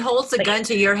to So he holds the gun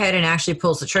to your head and actually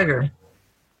pulls the trigger.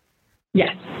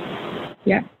 Yes.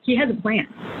 Yeah. He has a plan.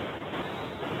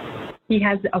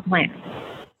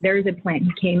 There is a plan.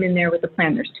 He came in there with a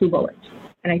plan. There's 2 bullets.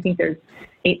 And I think there's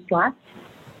 8 slots.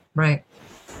 Right.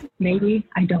 Maybe.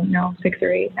 I don't know. 6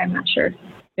 or 8. I'm not sure.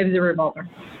 It was a revolver.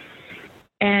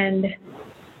 And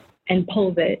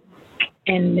pulls it.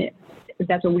 And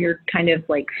that's a weird kind of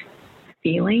like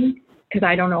feeling, because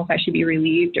I don't know if I should be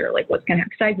relieved or like what's going to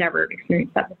happen, because I've never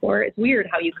experienced that before. It's weird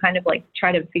how you kind of like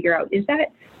try to figure out, is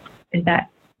that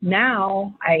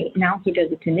now he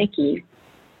does it to Nikki.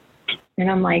 And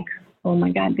I'm like, oh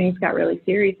my God, things got really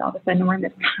serious. All of a sudden we're in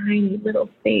this tiny little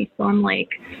space. So I'm like,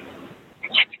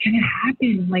 what's going to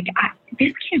happen? Like,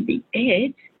 this can't be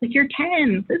it. Like, you're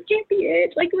 10. This can't be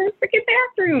it. Like, we're in a freaking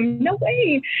bathroom. No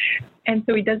way. And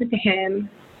so he does it to him.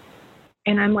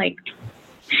 And I'm like,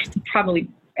 probably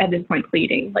at this point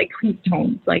pleading, like, please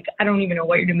don't. Like, I don't even know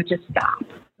what you're doing, but just stop.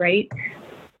 Right.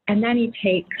 And then he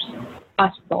takes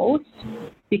us both,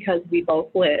 because we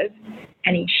both live,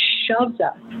 and he shoves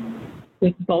us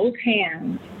with both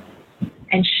hands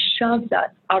and shoves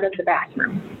us out of the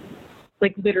bathroom.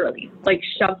 Like, literally, like,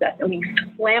 shoves us. And we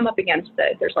slam up against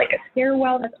there's like a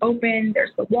stairwell that's open,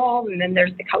 there's the wall, and then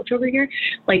there's the couch over here.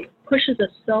 Like, pushes us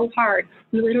so hard,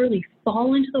 we literally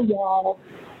fall into the wall.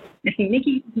 I think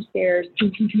Nikki to the stairs,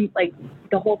 like,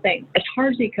 the whole thing, as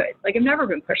hard as he could. Like, I've never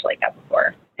been pushed like that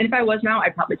before. And if I was now,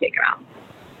 I'd probably take him out.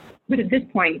 But at this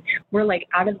point, we're like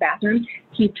out of the bathroom.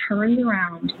 He turns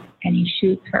around and he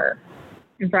shoots her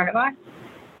in front of us.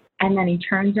 And then he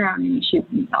turns around and he shoots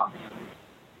himself.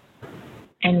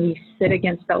 And we sit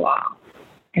against the wall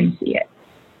and see it.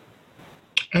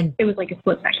 And it was like a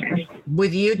split second.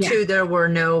 With you two, there were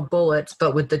no bullets,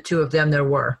 but with the 2 of them, there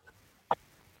were.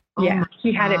 Yeah,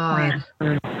 he had it planned.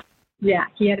 Yeah,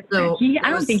 he had it planned.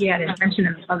 I don't think he had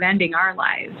intention of ending our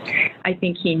lives. I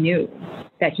think he knew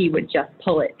that he would just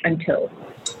pull it until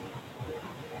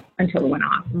it went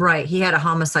off. Right. He had a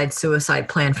homicide-suicide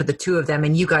plan for the 2 of them,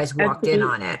 and you guys walked in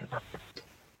on it.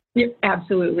 Yeah,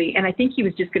 absolutely. And I think he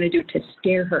was just going to do it to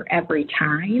scare her every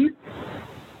time,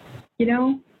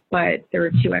 but there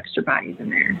were 2 extra bodies in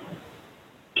there.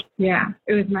 Yeah,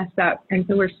 it was messed up. And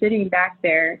so we're sitting back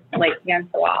there, like,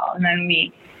 against the wall, and then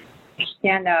we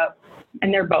stand up,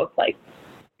 and they're both like,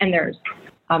 and there's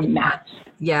a mess.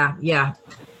 Yeah.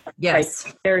 Yes.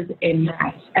 Like, there's a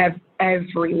mess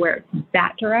everywhere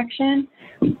that direction.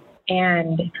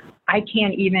 And I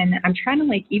can't even, I'm trying to,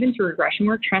 like, even through regression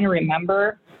work, trying to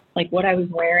remember, like, what I was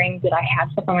wearing. Did I have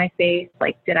stuff on my face?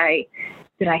 Like, did I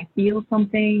feel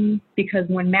something? Because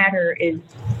when matter is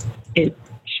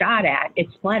shot at, it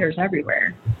splatters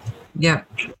everywhere. Yeah.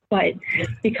 But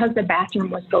because the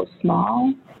bathroom was so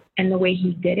small and the way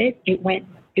he did it, it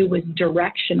was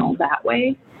directional that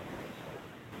way.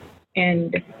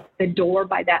 And the door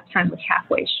by that time was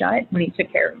halfway shut when he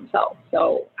took care of himself.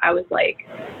 So I was like,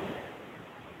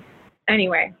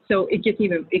 anyway, so it gets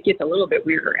a little bit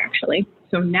weirder, actually.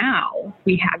 So now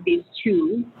we have these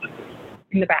 2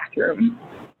 in the bathroom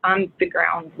on the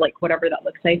ground, like, whatever that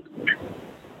looks like.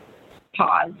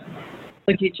 Pause,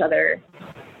 look at each other,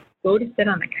 go to sit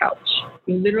on the couch.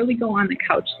 We literally go on the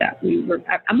couch that we were,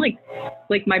 I'm like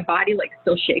my body, like,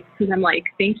 still shakes, because I'm like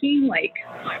thinking, like,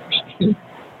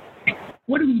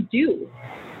 what do we do?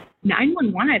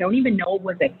 911, I don't even know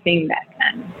was a thing back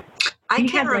then. I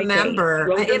can remember.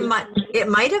 It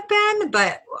might have been,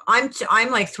 but I'm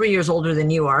like 3 years older than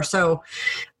you are. So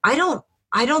I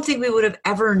don't think we would have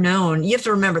ever known. You have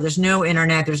to remember, there's no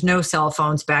internet, there's no cell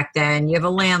phones back then. You have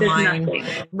a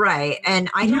landline, right? And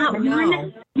I don't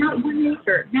know. Not one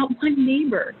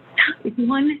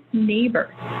neighbor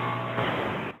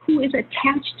who is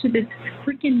attached to this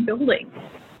freaking building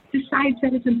decides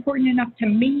that it's important enough to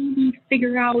maybe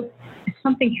figure out is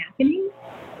something happening.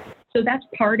 So that's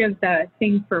part of the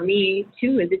thing for me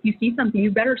too, is if you see something, you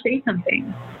better say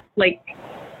something. Like,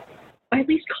 at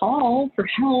least call for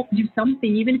help, do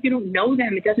something. Even if you don't know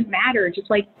them, it doesn't matter. Just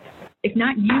like, if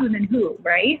not you, then who,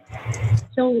 right?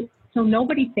 So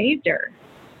nobody saved her.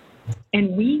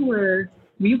 And we were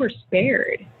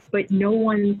spared, but no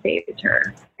one saved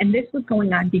her. And this was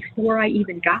going on before I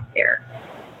even got there.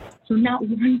 So not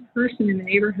one person in the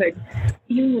neighborhood,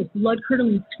 even with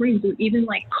blood-curdling screams, would even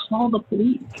like call the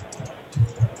police.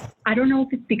 I don't know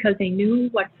if it's because they knew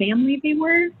what family they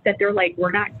were, that they're like,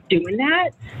 we're not doing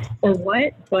that, or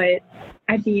what. But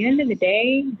at the end of the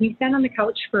day, we sat on the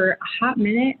couch for a hot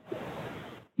minute,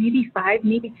 maybe 5,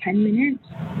 maybe 10 minutes,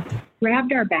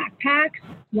 grabbed our backpacks,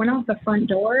 went out the front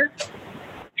door,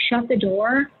 shut the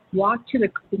door, walked to the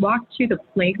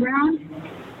playground,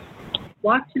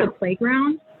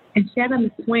 and sat on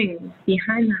the swings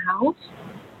behind the house,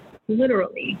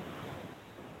 literally,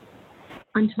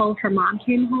 until her mom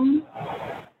came home.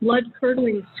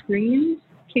 Blood-curdling screams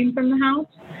came from the house.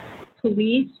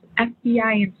 Police,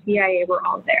 FBI, and CIA were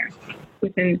all there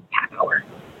within half hour.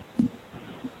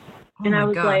 And I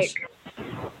was like,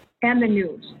 and the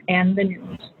news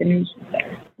was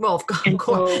there. Well, of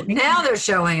course. So, now they're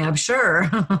showing up, sure.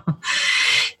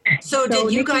 So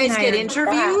did you guys get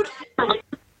interviewed?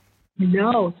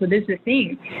 No. So this is the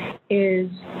thing,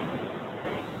 is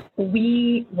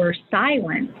we were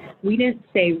silent. We didn't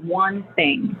say one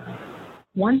thing.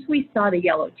 Once we saw the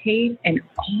yellow tape and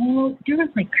there was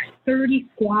like 30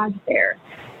 squads there.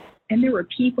 And there were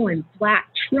people in black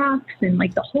trucks and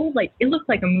like the whole, like, it looked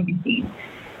like a movie scene.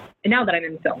 And now that I'm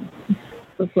in the film,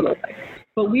 that's what it looks like.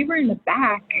 But we were in the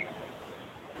back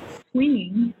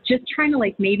swinging, just trying to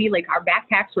like, maybe like our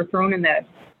backpacks were thrown in the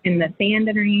sand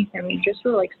underneath, and we just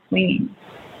were like swinging.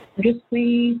 We're just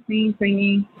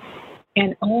swinging,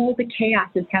 and all the chaos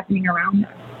is happening around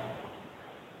us.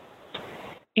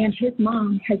 And his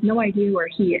mom has no idea where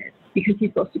he is because he's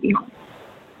supposed to be home.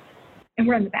 And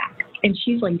we're in the back, and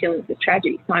she's like dealing with this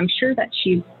tragedy. So I'm sure that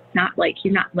he's not like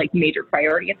major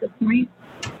priority at this point.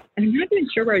 And I'm not even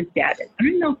sure where his dad is. I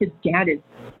don't know if his dad is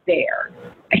there.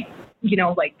 I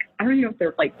don't know if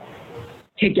they're like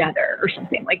together or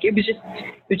something. Like it was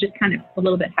just kind of a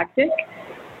little bit hectic.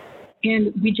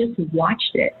 And we just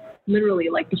watched it, literally,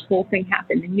 like this whole thing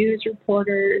happened. The news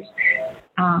reporters,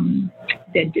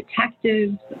 the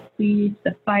detectives, the police,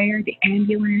 the fire, the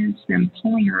ambulance, them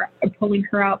pulling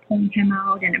him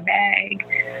out in a bag.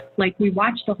 Like we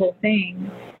watched the whole thing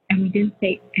and we didn't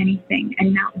say anything.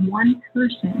 And not one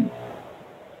person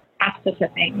asked us a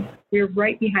thing. We were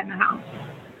right behind the house.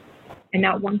 And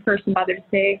not one person bothered to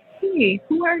say, hey,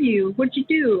 who are you? What'd you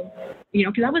do?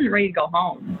 Because I wasn't ready to go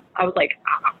home. I was like,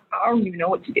 I don't even know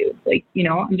what to do. Like,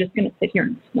 I'm just going to sit here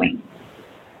and swing.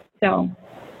 So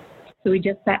we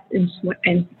just sat and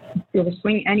we were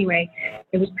swinging anyway.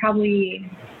 It was probably,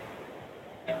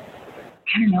 I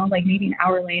don't know, like maybe an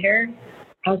hour later.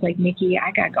 I was like, Nikki,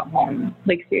 I got to go home.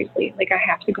 Like, seriously, like I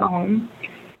have to go home.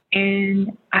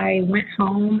 And I went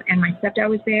home and my stepdad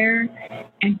was there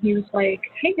and he was like,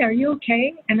 hey, are you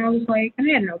okay? And I was like, and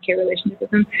I had an okay relationship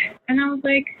with him. And I was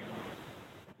like,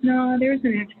 no, there was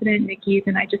an accident, Nikki.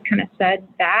 And I just kind of said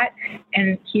that.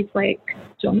 And he's like,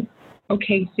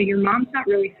 okay, so your mom's not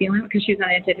really feeling it because she's on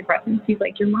antidepressants. He's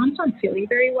like, your mom's not feeling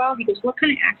very well. He goes, what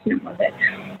kind of accident was it?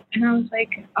 And I was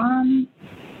like,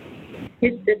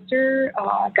 his sister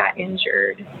got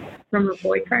injured from her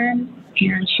boyfriend,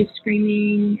 and she's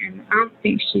screaming, and I don't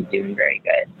think she's doing very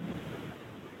good.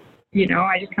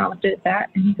 I just kind of left it at that.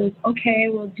 And he goes, okay,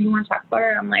 well, do you want to talk about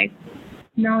it? I'm like,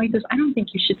 no. He goes, I don't think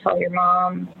you should tell your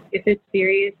mom. If it's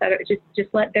serious, just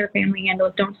let their family handle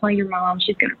it. Don't tell your mom.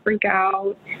 She's going to freak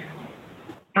out.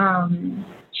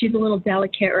 She's a little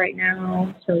delicate right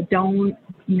now, so don't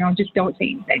say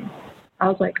anything. I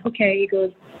was like, okay. He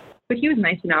goes, but he was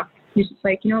nice enough. He's just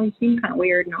like, you seem kind of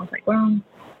weird. And I was like, well,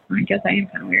 I guess I am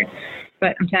kind of weird,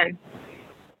 but I'm 10.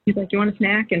 He's like, you want a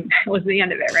snack? And that was the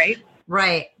end of it, right?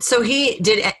 Right. So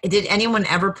did anyone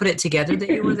ever put it together that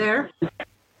you were there?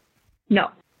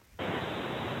 No.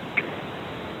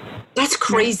 That's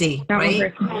crazy, not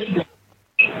right? One person.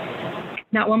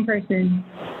 Not one person.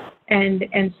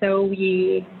 And so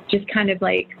we just kind of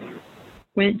like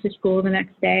went to school the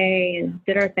next day and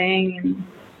did our thing, and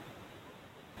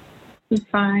it was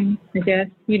fine, I guess,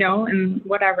 and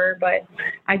whatever. But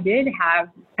I did have,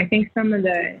 I think, some of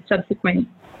the subsequent,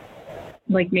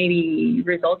 like, maybe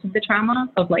results of the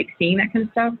trauma of, like, seeing that kind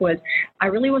of stuff was I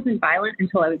really wasn't violent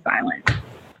until I was violent.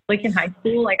 Like, in high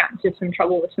school, I got into some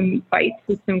trouble with some fights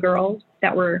with some girls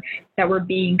that were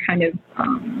being kind of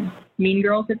mean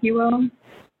girls, if you will.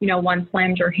 One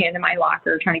slammed her hand in my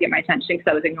locker trying to get my attention because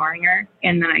I was ignoring her.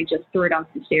 And then I just threw her down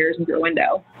the stairs and through a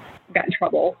window. Got in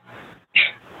trouble.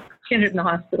 She ended up in the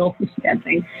hospital. It was a bad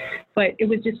thing. But it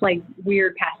was just like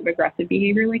weird passive aggressive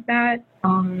behavior like that.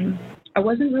 I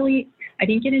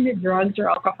didn't get into drugs or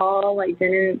alcohol. I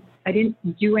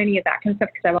didn't do any of that kind of stuff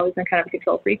because I've always been kind of a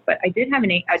control freak, but I did have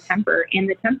a temper, and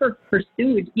the temper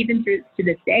pursued even to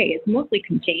this day. It's mostly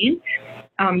contained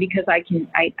because I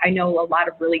know a lot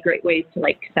of really great ways to,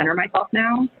 like, center myself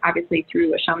now, obviously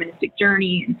through a shamanistic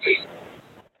journey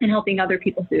and helping other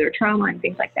people through their trauma and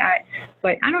things like that.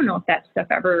 But I don't know if that stuff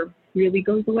ever really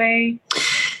goes away.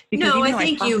 No, I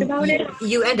think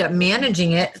you end up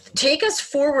managing it. Take us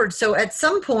forward. So at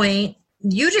some point,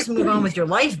 you just move on with your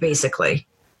life, basically.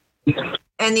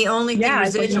 And the only thing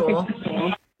residual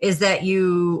is that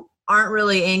you aren't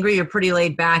really angry. You're pretty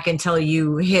laid back until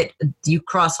you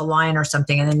cross a line or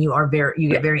something, and then you get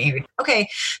very angry. Okay,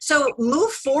 so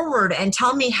move forward and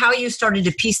tell me how you started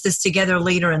to piece this together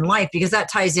later in life, because that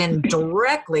ties in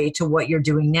directly to what you're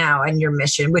doing now and your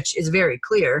mission, which is very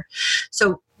clear.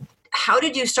 So how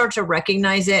did you start to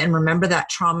recognize it and remember that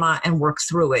trauma and work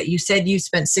through it? You said you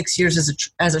spent 6 years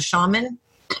as a shaman.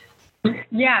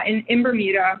 Yeah, in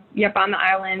Bermuda, on the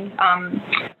island.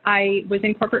 I was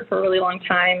in corporate for a really long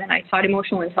time, and I taught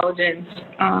emotional intelligence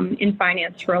in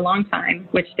finance for a long time,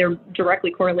 which they're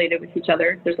directly correlated with each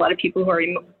other. There's a lot of people who are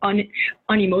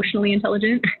unemotionally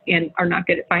intelligent and are not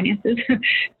good at finances.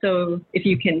 So if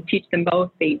you can teach them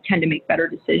both, they tend to make better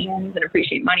decisions and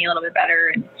appreciate money a little bit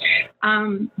better. And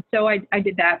so I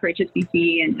did that for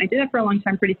HSBC, and I did that for a long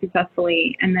time pretty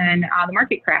successfully. And then the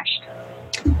market crashed.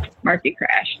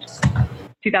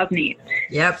 2008.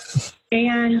 Yep.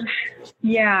 And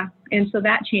so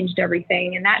that changed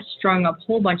everything, and that strung up a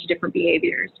whole bunch of different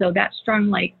behaviors. So that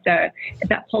strung that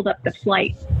pulled up the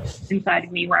flight inside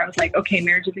of me, where I was like, okay,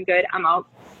 marriage isn't good. I'm out.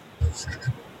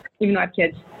 Even though I have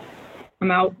kids,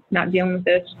 I'm out. Not dealing with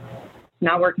this. It's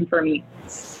not working for me.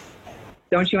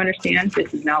 Don't you understand?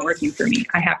 This is not working for me.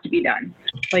 I have to be done.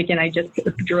 And I just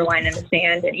drew a line in the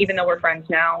sand. And even though we're friends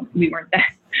now, we weren't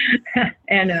that.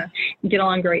 And get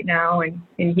along great now. And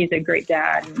he's a great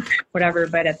dad and whatever.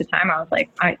 But at the time, I was like,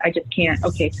 I just can't.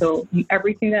 Okay, so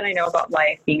everything that I know about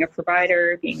life, being a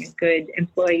provider, being a good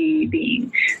employee,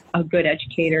 being a good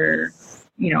educator,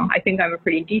 I think I'm a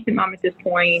pretty decent mom at this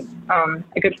point. A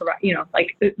good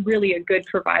really a good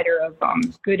provider of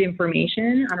good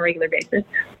information on a regular basis.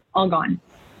 All gone.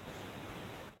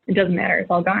 It doesn't matter. It's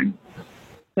all gone.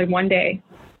 Like one day,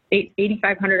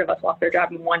 8,500 of us lost their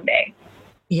job in one day.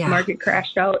 Yeah. Market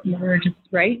crashed out, and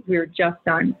we were just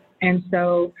done. And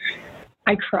so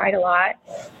I cried a lot.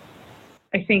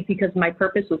 I think because my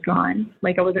purpose was gone.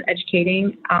 Like, I wasn't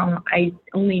educating. I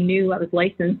only knew I was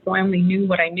licensed, so I only knew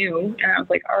what I knew. And I was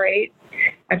like, all right,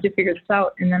 I have to figure this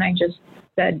out. And then I just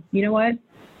said, you know what?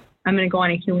 I'm going to go on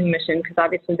a healing mission, because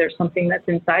obviously there's something that's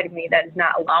inside of me that is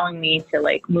not allowing me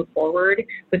to move forward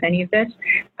with any of this.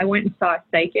 I went and saw a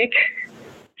psychic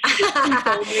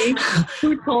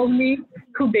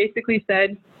who basically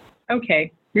said,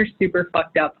 okay, you're super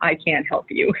fucked up. I can't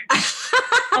help you.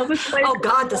 I was like, oh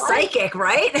God, the psychic,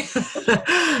 right?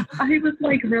 I was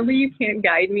like, really? You can't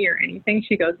guide me or anything?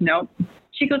 She goes, no.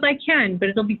 She goes, I can, but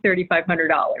it'll be $3,500.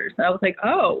 And I was like,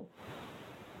 oh,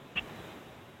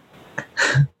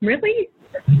 really?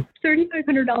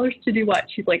 $3,500 to do what?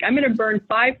 She's like, I'm going to burn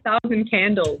 5,000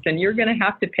 candles and you're going to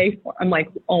have to pay for it. I'm like,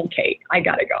 okay, I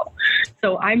got to go.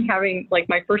 So I'm having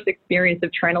my first experience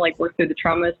of trying to work through the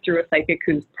traumas through a psychic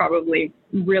who's probably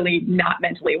really not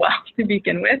mentally well to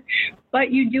begin with.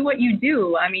 But you do what you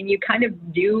do. I mean, you kind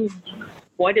of do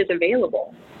what is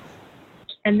available.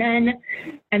 And then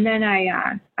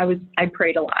I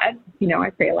prayed a lot, I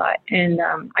pray a lot. And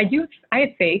I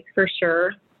have faith for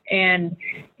sure. And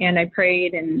I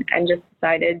prayed and just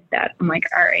decided that I'm like,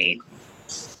 all right,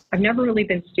 I've never really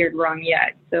been steered wrong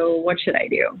yet. So what should I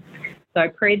do? So I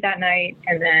prayed that night,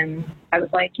 and then I was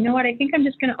like, you know what? I think I'm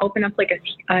just going to open up a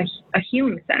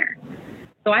healing center.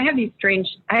 So I have these strange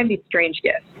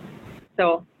gifts.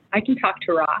 So I can talk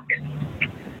to rocks.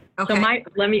 Okay. So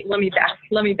let me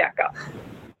back up.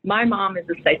 My mom is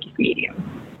a psychic medium.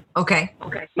 Okay.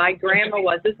 My grandma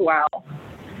was as well.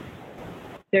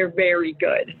 they're very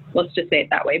good. Let's just say it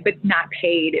that way, but not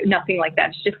paid, nothing like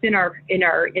that. It's just it's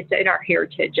in our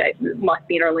heritage. It must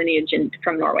be in our lineage and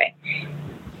from Norway,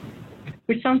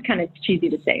 which sounds kind of cheesy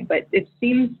to say, but it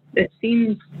seems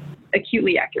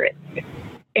acutely accurate.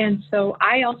 And so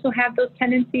I also have those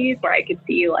tendencies where I could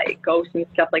see like ghosts and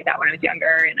stuff like that when I was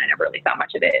younger, and I never really thought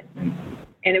much of it.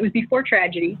 And it was before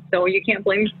tragedy, so you can't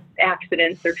blame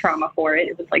accidents or trauma for it.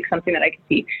 It was like something that I could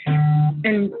see.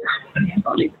 And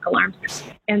all these alarms.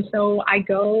 And so I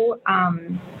go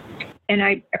and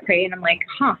I pray, and I'm like,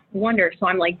 wonder. So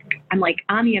I'm like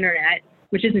on the internet,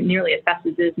 which isn't nearly as fast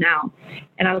as it is now.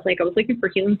 And I was looking for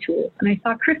healing tools, and I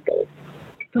saw crystals.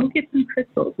 Go get some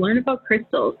crystals. Learn about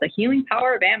crystals, the healing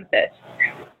power of amethyst.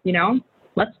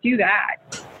 Let's do that.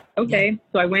 Okay,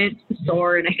 so I went to the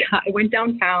store, and I went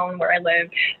downtown where I live.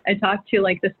 I talked to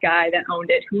like this guy that owned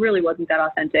it, who really wasn't that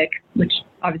authentic, which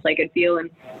obviously I could feel.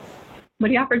 But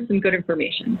he offered some good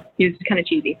information. He was kind of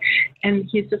cheesy, and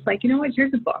he's just like, you know what?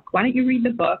 Here's a book. Why don't you read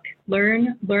the book?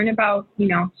 Learn about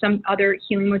some other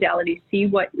healing modalities. See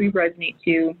what we resonate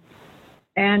to.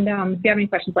 And if you have any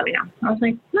questions, let me know. I was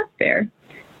like, that's fair.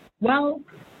 Well,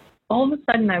 all of a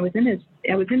sudden I was in his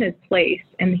place,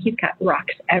 and he's got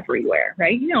rocks everywhere,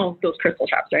 right? Those crystal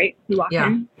shops, right? You walk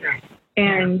in.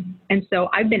 And so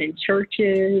I've been in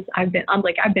churches. I've been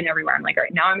everywhere. I'm like, all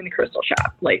right, now I'm in the crystal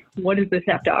shop. Like, what does this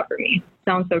have to offer me?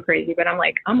 Sounds so crazy, but I'm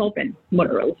like, I'm open.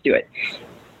 Whatever, let's do it.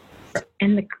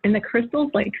 And the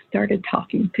crystals like started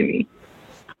talking to me,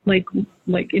 like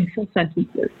in full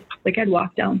sentences. Like I'd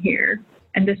walk down here,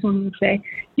 and this one would say,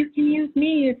 you can use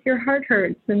me if your heart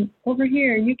hurts. And over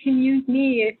here, you can use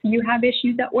me if you have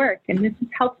issues at work. And this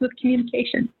helps with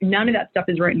communication. None of that stuff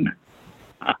is written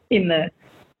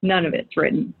none of it's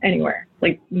written anywhere,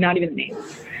 like not even the name.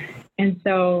 And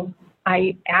so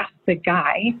I asked the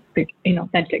guy, the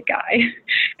inauthentic guy,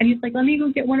 and he's like, let me go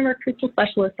get one of our crystal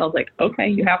specialists. I was like, okay,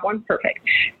 you have one? Perfect.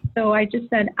 So I just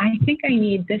said, I think I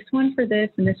need this one for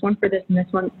this, and this one for this, and this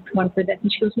one for this.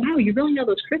 And she goes, wow, you really know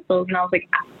those crystals? And I was like,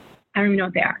 I don't even know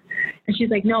what they are. And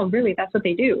she's like, no, really, that's what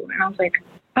they do. And I was like,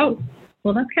 oh,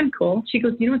 well, that's kind of cool. She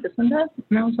goes, you know what this one does?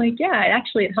 And I was like, yeah,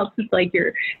 it helps with like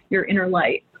your inner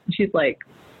light. And she's like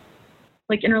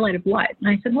inner light of what? And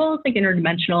I said, well, it's like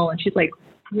interdimensional. And she's like,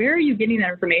 where are you getting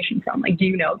that information from? Like, do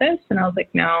you know this? And I was like,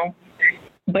 no.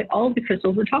 But all of the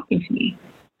crystals were talking to me.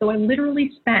 So I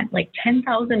literally spent like $10,000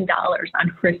 on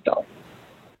crystals,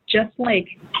 just like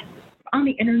on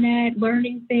the internet,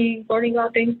 learning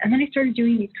about things. And then I started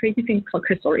doing these crazy things called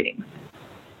crystal readings.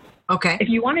 Okay. If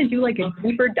you want to do like a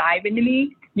deeper dive into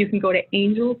me, you can go to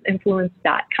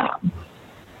angelsinfluence.com.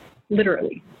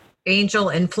 Literally. Angel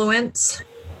Influence?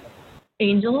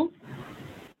 Angels,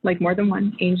 like more than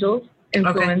one,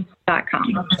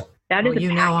 angelsinfluence.com. Okay. That is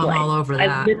I'm all over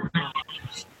that.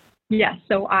 Yeah.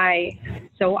 So I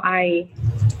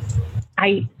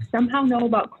somehow know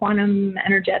about quantum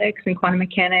energetics and quantum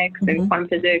mechanics and quantum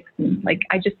physics. And like,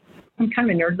 I'm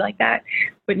kind of a nerd like that.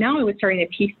 But now I was starting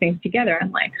to piece things together.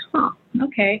 I'm like,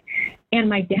 okay. And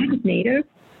my dad is Native.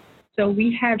 So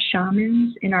we have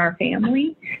shamans in our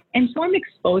family. And so I'm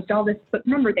exposed to all this. But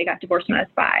remember, they got divorced when I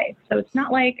was 5. So it's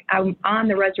not like I'm on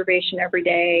the reservation every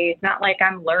day. It's not like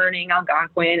I'm learning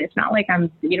Algonquin. It's not like I'm,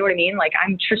 you know what I mean? Like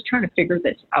I'm just trying to figure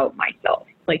this out myself,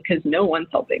 like, because no one's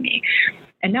helping me.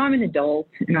 And now I'm an adult,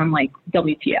 and I'm like,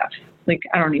 WTF. Like,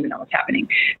 I don't even know what's happening.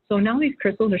 So now these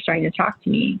crystals are starting to talk to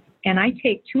me. And I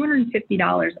take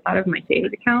 $250 out of my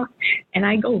savings account, and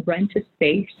I go rent a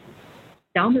space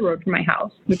down the road from my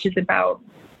house, which is about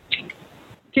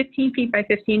 15 feet by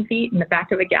 15 feet in the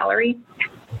back of a gallery.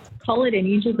 Call it an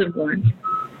Angel's Influence.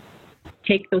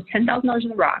 Take those $10,000 in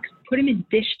the rocks, put them in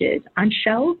dishes on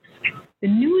shelves. The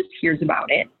news hears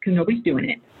about it because nobody's doing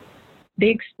it. They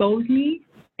expose me,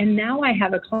 and now I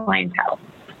have a clientele.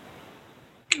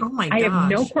 Oh my gosh. I have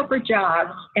no corporate job,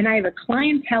 and I have a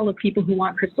clientele of people who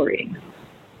want crystal readings.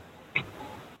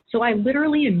 So I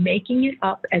literally am making it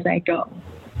up as I go.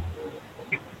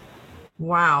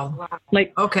 Wow.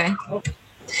 Like, okay.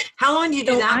 How long do you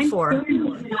do that for?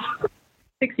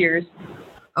 6 years.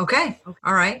 Okay.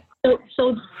 All right.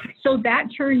 So that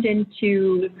turned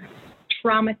into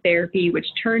trauma therapy, which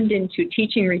turned into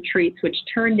teaching retreats, which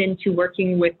turned into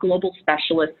working with global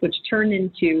specialists, which turned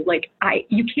into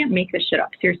you can't make this shit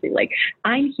up. Seriously. Like,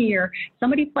 I'm here.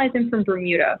 Somebody flies in from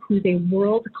Bermuda who's a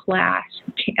world-class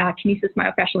kinesis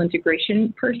myofascial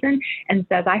integration person and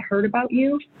says, I heard about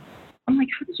you. I'm like,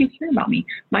 how did you hear about me?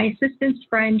 My assistant's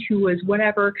friend who was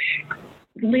whatever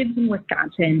lives in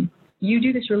Wisconsin. You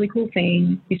do this really cool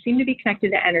thing. You seem to be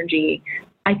connected to energy.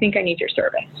 I think I need your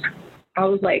service. I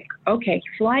was like, okay,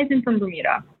 he flies in from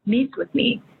Bermuda, meets with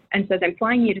me, and says, I'm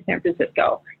flying you to San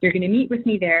Francisco. You're going to meet with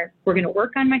me there. We're going to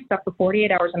work on my stuff for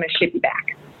 48 hours. I'm going to ship you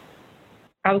back.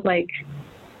 I was like,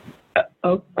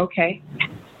 oh, okay.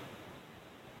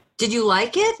 Did you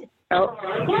like it? Oh,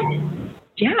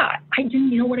 yeah. I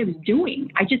didn't know what I was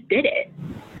doing. I just did it.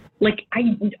 Like,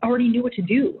 I already knew what to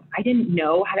do. I didn't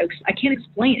know how to, I can't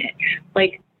explain it.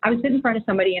 Like, I would sit in front of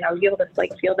somebody and I would be able to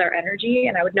like feel their energy,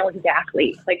 and I would know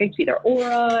exactly, like I could see their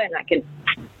aura, and I could,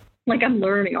 like, I'm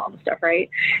learning all the stuff, right?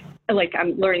 Like,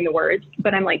 I'm learning the words,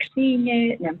 but I'm like seeing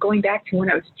it, and I'm going back to when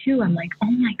I was 2. I'm like,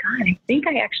 oh my God, I think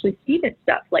I actually see this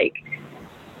stuff. Like,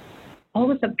 all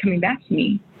this stuff coming back to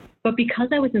me. But because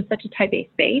I was in such a type A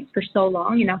space for so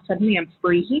long, and now suddenly I'm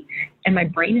free and my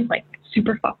brain is like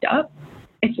super fucked up,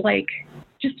 it's like,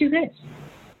 just do this.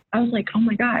 I was like, oh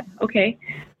my God, okay.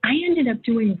 I ended up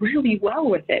doing really well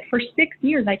with it. For 6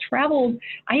 years, I traveled.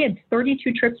 I had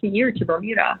 32 trips a year to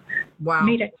Bermuda. Wow.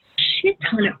 Made a shit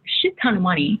ton of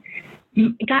money.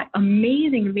 Got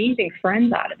amazing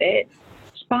friends out of it.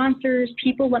 Sponsors,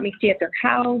 people let me stay at their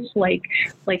house. Like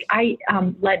I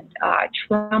led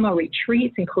trauma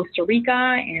retreats in Costa Rica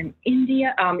and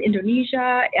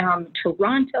Indonesia,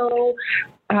 Toronto.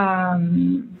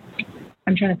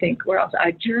 I'm trying to think where else.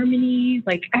 Germany,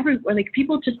 like everywhere. Like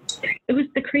people just, it was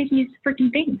the craziest freaking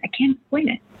thing. I can't explain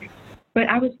it. But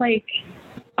I was like,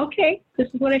 okay, this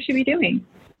is what I should be doing.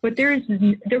 But there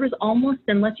was almost,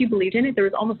 unless you believed in it, there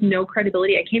was almost no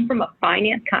credibility. I came from a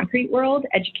finance concrete world,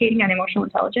 educating on emotional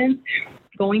intelligence,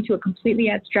 going to a completely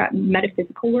abstract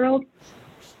metaphysical world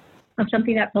of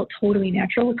something that felt totally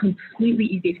natural, completely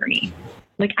easy for me.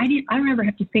 Like I don't ever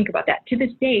have to think about that. To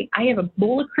this day, I have a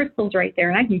bowl of crystals right there,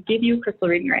 and I can give you a crystal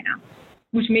reading right now,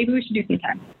 which maybe we should do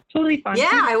sometime. Totally fun. Yeah,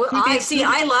 I see.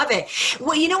 I love it.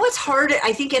 Well, you know what's hard,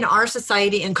 I think, in our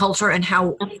society and culture and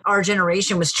how our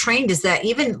generation was trained is that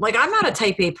even, like, I'm not a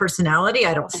type A personality,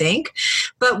 I don't think,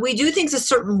 but we do things a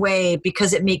certain way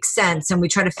because it makes sense and we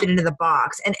try to fit into the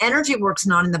box. And energy work's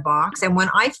not in the box. And when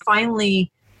I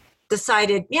finally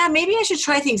decided, yeah, maybe I should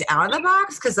try things out of the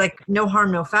box because, like, no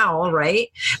harm, no foul, right?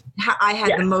 I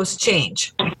had the most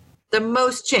change.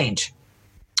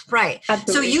 Right.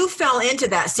 Absolutely. So you fell into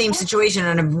that same situation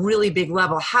on a really big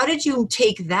level. How did you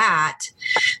take that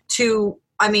to,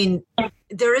 I mean,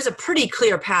 there is a pretty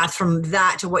clear path from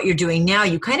that to what you're doing now.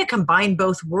 You kind of combine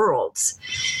both worlds.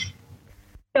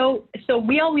 So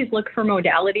we always look for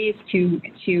modalities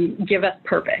to give us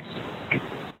purpose.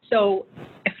 So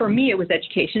for me, it was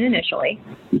education initially.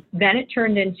 Then it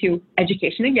turned into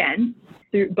education again.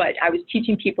 But I was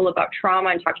teaching people about trauma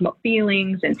and talking about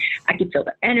feelings, and I could feel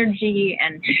the energy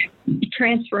and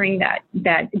transferring that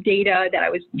data that I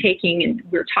was taking, and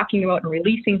we were talking about and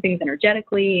releasing things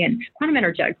energetically. And quantum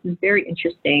energetics is very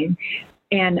interesting,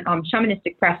 and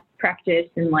shamanistic practice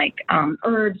and like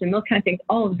herbs and those kind of things,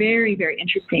 all very, very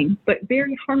interesting, but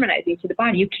very harmonizing to the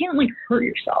body. You can't like hurt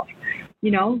yourself,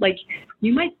 you know, like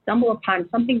you might stumble upon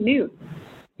something new,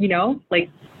 you know, like,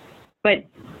 but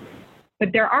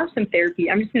there are some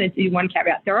therapies. I'm just going to do one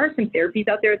caveat. There are some therapies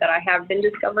out there that I have been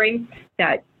discovering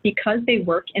that because they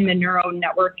work in the neural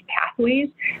network pathways,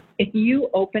 if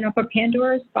you open up a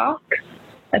Pandora's box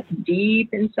that's deep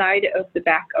inside of the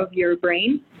back of your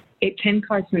brain, it can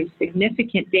cause some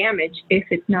significant damage if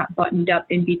it's not buttoned up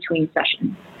in between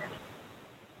sessions.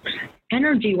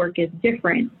 Energy work is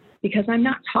different because I'm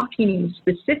not talking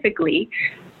specifically.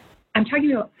 I'm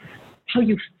talking about how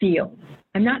you feel.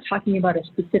 I'm not talking about a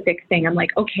specific thing. I'm like,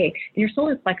 okay, in your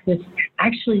solar plexus, I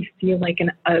actually feel like an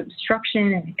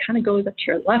obstruction, and it kind of goes up to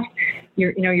your left,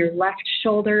 your left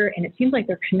shoulder, and it seems like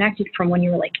they're connected from when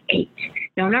you were like 8.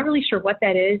 Now, I'm not really sure what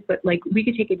that is, but like we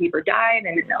could take a deeper dive,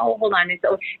 and hold on.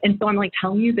 And so I'm like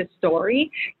telling you the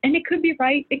story, and it could be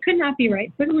right, it could not be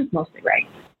right, but it was mostly right.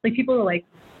 Like people were like,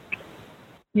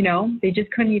 you know, they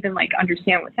just couldn't even like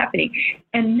understand what's happening.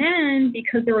 And then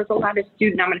because there was a lot of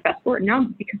I'm going to fast forward now,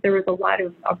 because there was a lot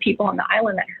of people on the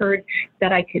island that heard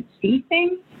that I could see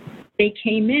things, they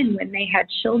came in when they had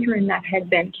children that had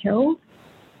been killed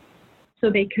so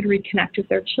they could reconnect with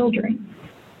their children,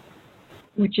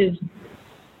 which is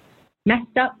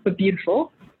messed up but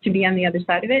beautiful to be on the other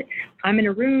side of it. I'm in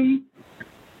a room,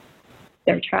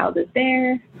 their child is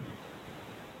there,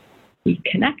 we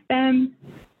connect them.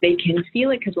 They can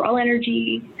feel it because we're all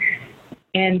energy,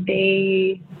 and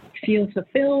they feel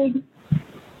fulfilled,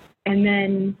 and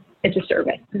then it's a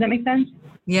service. Does that make sense?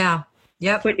 Yeah.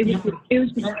 Yep. But it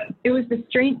was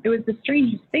the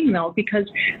strangest thing though, because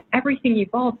everything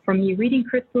evolved from me reading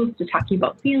crystals to talking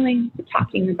about feelings to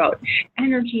talking about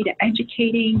energy to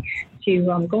educating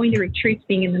to going to retreats,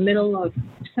 being in the middle of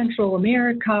Central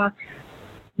America,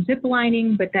 zip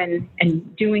lining, but then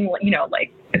and doing, you know,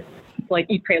 like like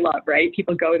Eat, Pray, Love, right?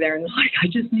 People go there and they're like, I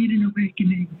just need an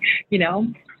awakening. You know,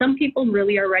 some people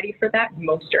really are ready for that.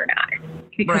 Most are not,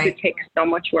 because Right. it takes so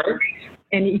much work.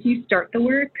 And if you start the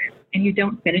work and you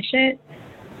don't finish it,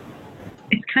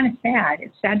 it's kind of sad.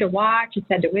 It's sad to watch. It's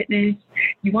sad to witness.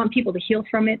 You want people to heal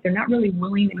from it. They're not really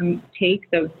willing to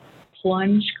take the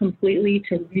plunge completely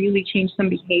to really change some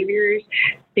behaviors.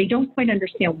 They don't quite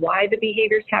understand why the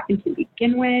behaviors happen to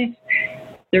begin with.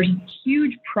 There's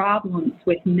huge problems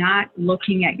with not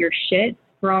looking at your shit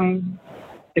from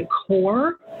the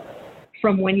core,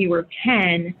 from when you were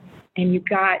 10 and you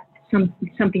got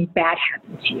something bad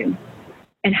happen to you.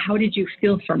 And how did you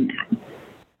feel from that?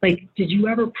 Like, did you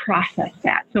ever process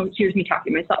that? So here's me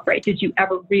talking to myself, right? Did you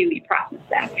ever really process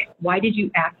that? Why did you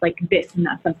act like this and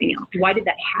not something else? Why did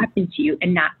that happen to you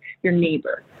and not your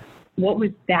neighbor? What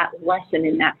was that lesson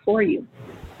in that for you?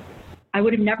 I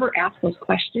would have never asked those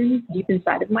questions deep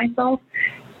inside of myself.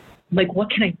 Like, what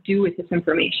can I do with this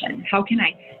information? How can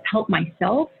I help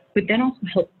myself, but then also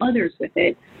help others with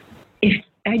it if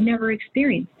I'd never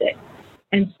experienced it?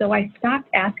 And so I stopped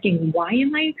asking, why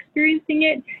am I experiencing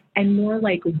it? And more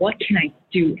like, what can I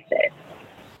do with it?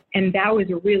 And that was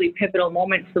a really pivotal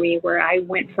moment for me, where I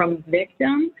went from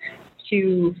victim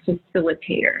to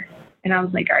facilitator. And I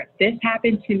was like, all right, this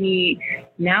happened to me.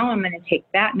 Now I'm going to take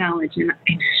that knowledge, and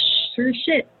sure as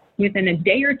shit, within a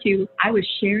day or two, I was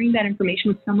sharing that information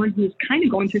with someone who's kind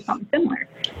of going through something similar.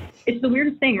 It's the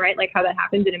weirdest thing, right? Like how that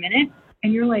happens in a minute.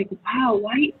 And you're like, wow,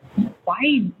 why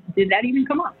did that even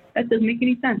come up? That doesn't make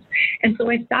any sense. And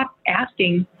so I stopped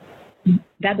asking,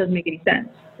 that doesn't make any sense.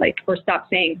 Like, or stop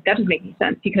saying, that doesn't make any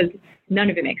sense, because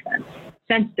none of it makes sense.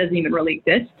 Sense doesn't even really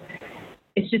exist.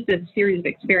 It's just a series of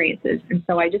experiences. And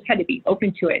so I just had to be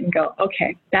open to it and go,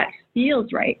 okay, that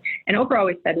feels right. And Oprah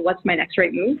always said, what's my next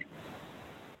right move?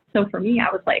 So for me,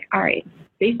 I was like, all right,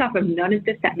 based off of none of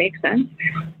this that makes sense,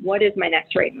 what is my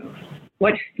next right move?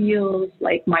 What feels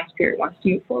like my spirit wants to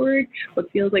move forward?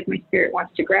 What feels like my spirit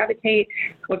wants to gravitate?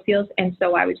 And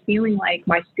so I was feeling like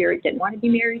my spirit didn't want to be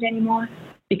married anymore,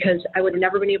 because I would have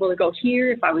never been able to go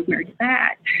here if I was married to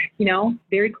that, you know,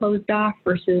 very closed off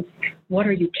versus what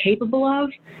are you capable of?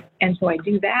 And so I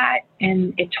do that,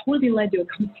 and it totally led to a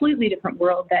completely different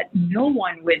world that no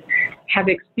one would have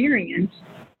experienced,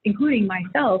 including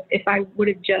myself, if I would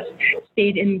have just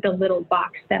stayed in the little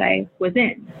box that I was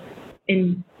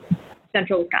in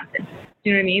central Wisconsin. Do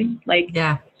you know what I mean? Like,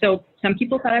 yeah. So some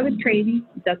people thought I was crazy.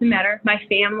 It doesn't matter. My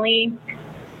family,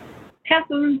 half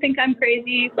of them think I'm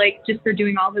crazy, like, just for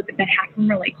doing all of it. But half of them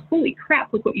are like, holy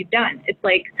crap, look what you've done. It's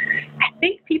like, I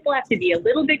think people have to be a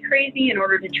little bit crazy in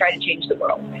order to try to change the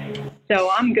world. So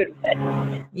I'm good with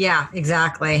it. Yeah,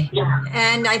 exactly. Yeah.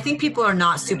 And I think people are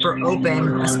not super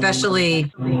open,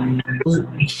 especially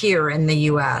here in the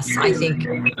US. I think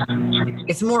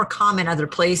it's more common other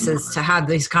places to have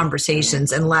these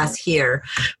conversations, and less here.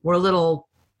 We're a little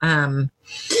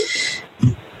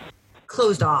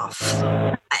closed off.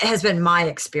 It has been my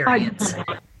experience.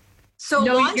 So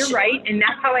no, you're right. And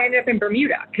that's how I ended up in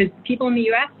Bermuda, because people in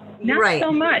the US, not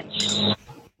so much.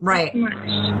 Right.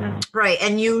 Right.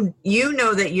 And you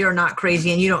know that you're not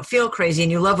crazy, and you don't feel crazy,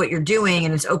 and you love what you're doing,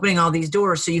 and it's opening all these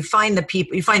doors. So you find the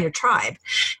people, you find your tribe,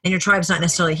 and your tribe's not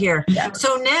necessarily here. Yeah.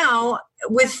 So now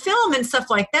with film and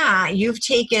stuff like that, you've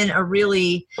taken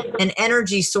an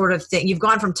energy sort of thing. You've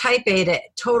gone from type A to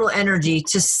total energy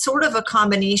to sort of a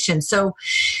combination. So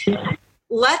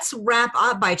let's wrap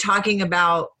up by talking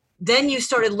about, then you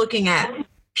started looking at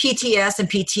PTS and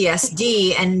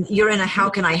PTSD, and you're in a how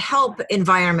can I help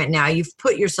environment now. You've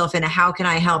put yourself in a how can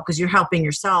I help, because you're helping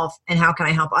yourself, and how can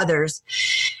I help others?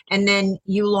 And then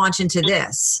you launch into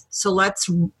this. So let's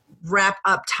wrap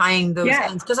up tying those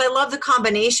ends, because I love the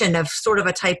combination of sort of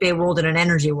a type A world and an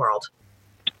energy world.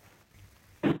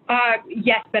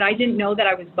 Yes, but I didn't know that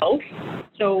I was both.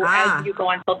 So as you go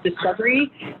on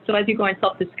self-discovery,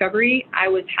 I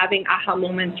was having aha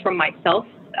moments from myself,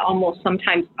 almost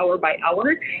sometimes hour by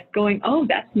hour, going, oh,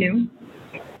 that's new.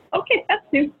 Okay, that's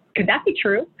new. Could that be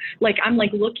true? Like, I'm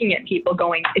like looking at people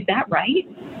going, is that right?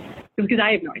 Because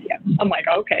I have no idea. I'm like,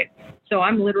 okay. So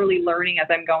I'm literally learning as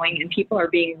I'm going, and people are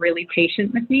being really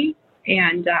patient with me.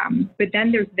 And, but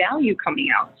then there's value coming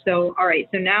out. So, all right.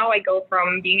 So now I go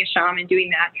from being a shaman, doing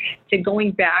that, to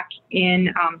going back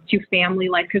in, to family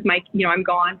life. Cause I'm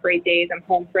gone for 8 days. I'm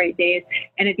home for 8 days.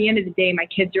 And at the end of the day, my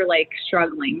kids are like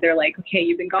struggling. They're like, okay,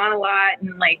 you've been gone a lot.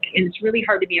 And it's really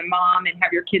hard to be a mom and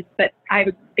have your kids, but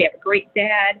they have a great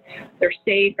dad. They're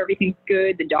safe. Everything's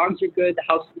good. The dogs are good. The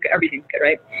house is good. Everything's good.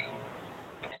 Right.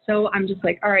 So I'm just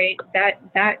like, all right,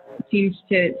 that seems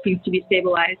to be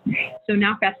stabilized. So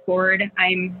now fast forward,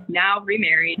 I'm now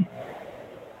remarried.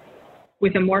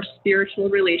 with a more spiritual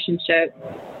relationship.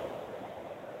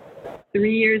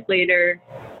 3 years later,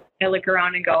 I look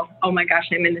around and go, oh my gosh,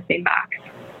 I'm in the same box.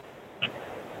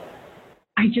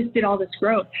 I just did all this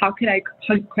growth. How could I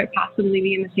quite possibly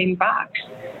be in the same box?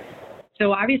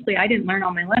 So obviously I didn't learn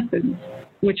all my lessons,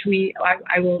 which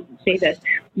I will say this,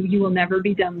 you will never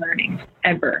be done learning,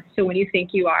 ever. So when you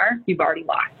think you are, you've already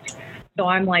lost. So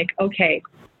I'm like, okay,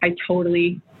 I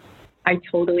totally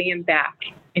am back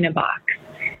in a box.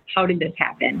 How did this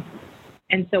happen?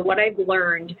 And so what I've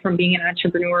learned from being an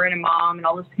entrepreneur and a mom and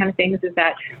all those kind of things is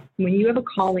that when you have a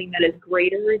calling that is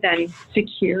greater than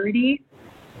security,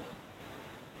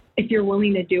 if you're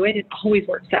willing to do it, it always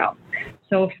works out.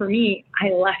 So for me, I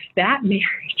left that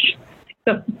marriage,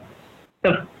 the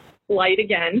flight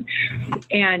again,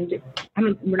 and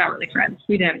we're not really friends.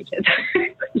 We didn't have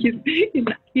any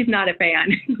kids. He's not a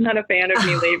fan. He's not a fan of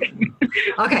me leaving.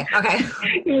 Okay.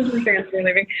 He wasn't a fan of me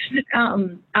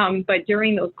leaving. But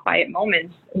during those quiet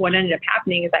moments, what ended up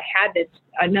happening is I had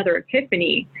another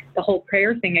epiphany, the whole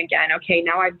prayer thing again. Okay,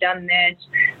 now I've done this.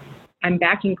 I'm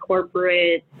back in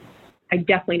corporate. I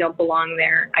definitely don't belong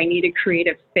there. I need a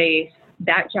creative space.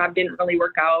 That job didn't really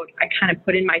work out. I kind of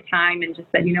put in my time and just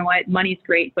said, you know what, money's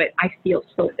great, but it feels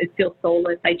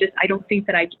soulless. I don't think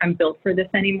that I'm built for this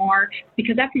anymore,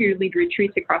 because after you lead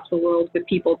retreats across the world with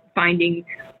people finding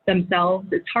themselves,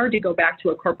 it's hard to go back to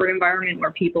a corporate environment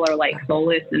where people are like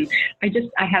soulless. And I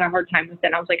had a hard time with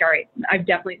it. I was like, all right, I've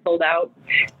definitely sold out.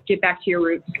 Get back to your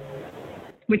roots,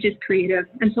 which is creative.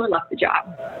 And so I left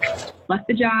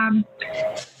the job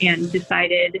and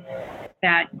decided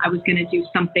that I was going to do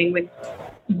something with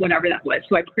whatever that was.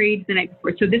 So I prayed the night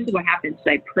before. So this is what happens.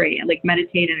 So I pray, I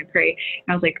meditate and I pray.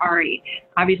 And I was like, all right,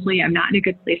 obviously I'm not in a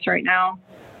good place right now.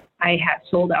 I have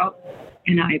sold out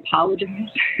and I apologize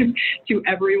to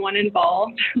everyone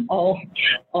involved, all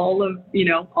of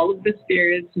the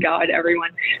spirits, God,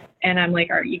 everyone. And I'm like,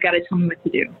 all right, you got to tell me what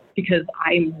to do, because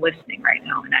I'm listening right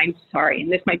now and I'm sorry.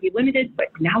 And this might be limited, but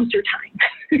now's your time.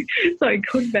 So I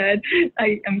go to bed.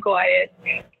 I am quiet.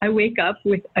 I wake up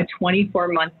with a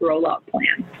 24-month rollout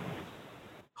plan.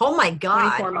 Oh my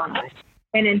God. 24 months.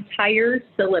 An entire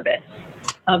syllabus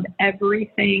of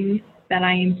everything that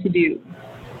I am to do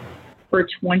for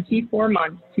 24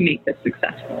 months to make this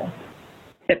successful.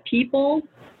 The people,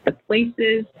 the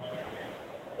places,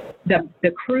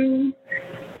 the crew,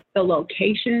 the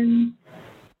locations.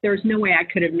 There's no way I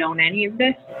could have known any of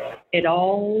this. It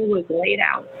all was laid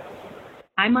out.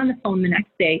 I'm on the phone the next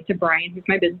day to Brian, who's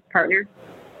my business partner,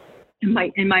 and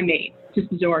my mate,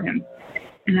 just adore him.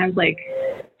 And I was like,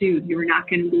 dude, you're not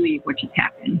going to believe what just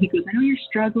happened. He goes, I know you're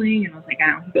struggling. And I was like, I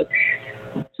know. He goes,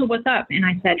 so what's up? And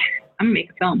I said, I'm going to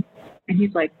make a film. And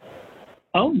he's like,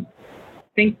 oh,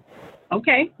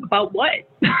 okay, about what?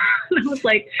 I was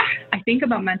like, I think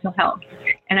about mental health.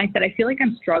 And I said, I feel like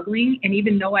I'm struggling. And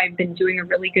even though I've been doing a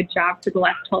really good job for the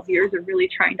last 12 years of really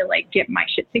trying to get my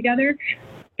shit together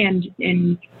and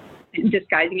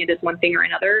disguising it as one thing or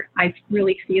another, I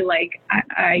really feel like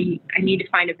I need to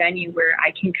find a venue where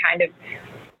I can kind of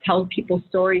tell people's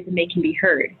stories and they can be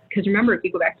heard. Because remember, if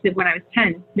you go back to when I was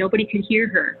 10, nobody could hear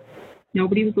her.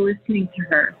 Nobody was listening to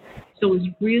her. So it was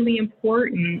really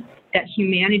important that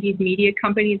Humanity's media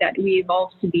company that we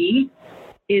evolved to be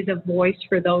is a voice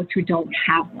for those who don't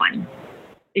have one.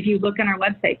 If you look on our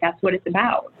website, that's what it's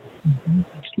about.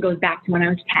 It goes back to when I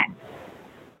was 10.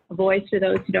 A voice for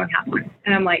those who don't have one.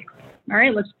 And I'm like, all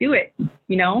right, let's do it,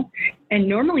 And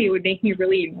normally it would make me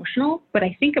really emotional, but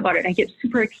I think about it, I get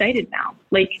super excited now,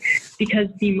 because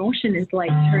the emotion is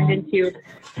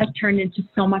has turned into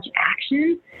so much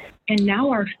action. And now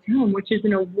our film, which is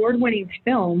an award-winning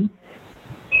film,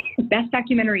 best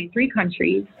documentary in 3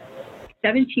 countries,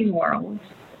 17 worlds,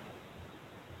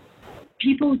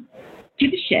 people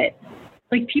give a shit.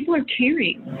 People are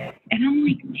caring. And I'm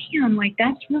like, damn,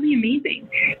 that's really amazing.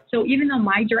 So even though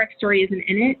my direct story isn't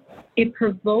in it, it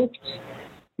provoked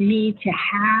me to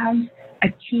have a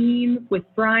team with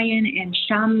Brian and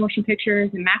Shaman Motion Pictures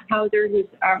and Max Hauser, who's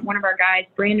one of our guys,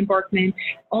 Brandon Borkman.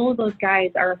 All of those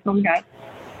guys are film guys.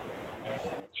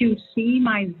 To see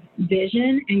my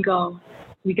vision and go,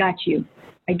 we got you.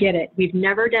 I get it. We've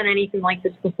never done anything like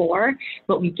this before,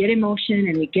 but we get emotion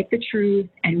and we get the truth,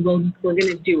 and we're going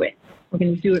to do it. We're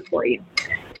going to do it for you.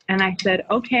 And I said,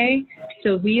 okay.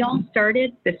 So we all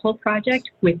started this whole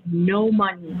project with no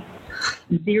money,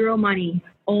 0 money,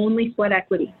 only sweat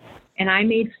equity. And I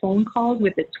made phone calls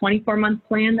with this 24-month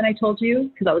plan that I told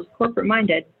you, because I was corporate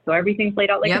minded. So everything's laid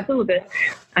out like a syllabus.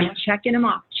 I'm checking them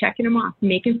off,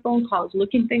 making phone calls,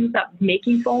 looking things up,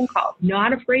 making phone calls,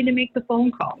 not afraid to make the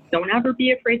phone calls. Don't ever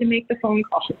be afraid to make the phone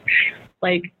calls.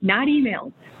 Not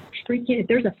emails. Freaking, if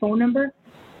there's a phone number,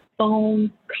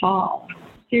 phone call.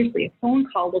 Seriously, a phone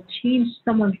call will change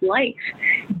someone's life.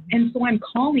 And so I'm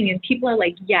calling and people are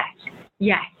like, yes,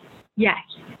 yes, yes,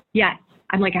 yes.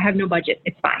 I'm like, I have no budget.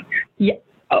 It's fine. Yeah.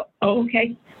 Oh,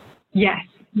 okay. Yes,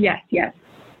 yes, yes.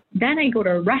 Then I go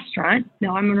to a restaurant.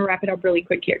 Now I'm going to wrap it up really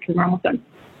quick here because we're almost done.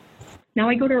 Now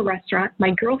I go to a restaurant.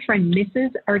 My girlfriend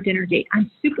misses our dinner date.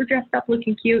 I'm super dressed up,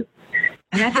 looking cute.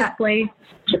 And at this place,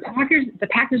 the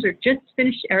Packers are just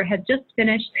finished or had just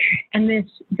finished. And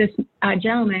this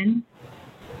gentleman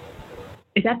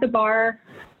is at the bar.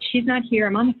 She's not here.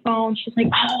 I'm on the phone. She's like,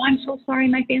 oh, I'm so sorry.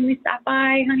 My family stopped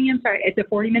by, honey. I'm sorry. It's a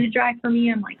 40-minute drive for me.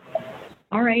 I'm like,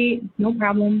 all right, no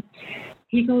problem.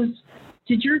 He goes,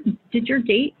 did your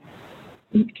date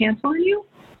cancel on you?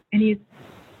 And he's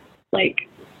like,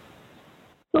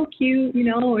 so cute,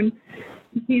 and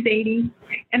he's 80.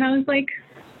 And I was like,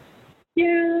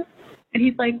 yeah. And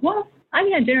he's like, well, I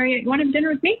had dinner. You want to have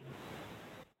dinner with me?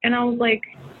 And I was like,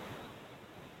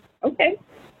 okay.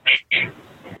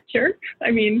 Sure.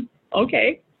 I mean,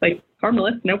 okay. Like,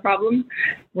 harmless, no problem.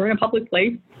 We're in a public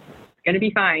place. It's going to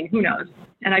be fine. Who knows?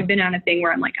 And I've been on a thing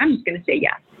where I'm like, I'm just going to say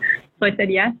yes. So I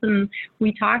said yes, and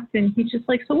we talked, and he's just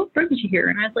like, so what brings you here?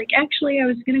 And I was like, actually, I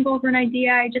was going to go over an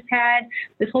idea. I just had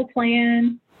this whole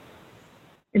plan.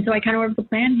 And so I kind of went over the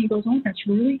plan, and he goes, oh, that's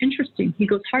really interesting. He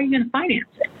goes, how are you going to finance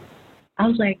it? I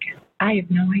was like, I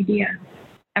have no idea.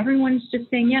 Everyone's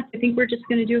just saying yes. I think we're just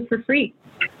going to do it for free.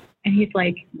 And he's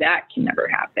like, that can never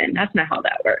happen. That's not how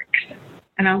that works.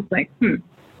 And I was like,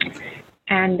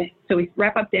 And so we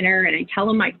wrap up dinner and I tell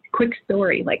him my quick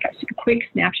story, like a quick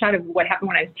snapshot of what happened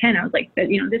when I was 10. I was like, this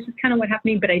is kind of what happened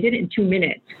to me, but I did it in 2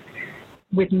 minutes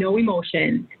with no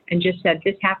emotion and just said,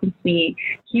 this happened to me.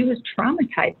 He was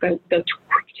traumatized by the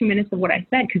 2 minutes of what I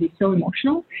said because he's so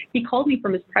emotional. He called me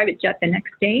from his private jet the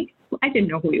next day. I didn't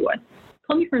know who he was. He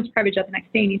called me from his private jet the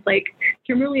next day and he's like,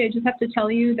 Kimberly, I just have to tell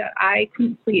you that I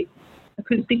couldn't sleep. I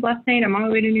couldn't sleep last night. I'm on my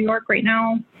way to New York right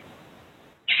now.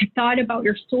 I thought about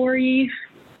your story.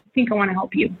 I think I want to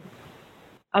help you.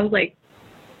 I was like,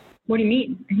 what do you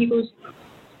mean? And he goes,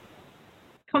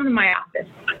 come to my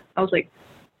office. I was like,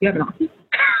 you have an office?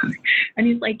 And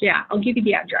he's like, yeah, I'll give you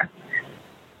the address.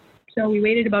 So we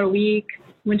waited about a week,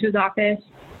 went to his office.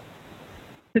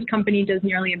 His company does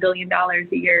nearly $1 billion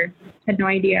a year. Had no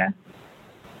idea.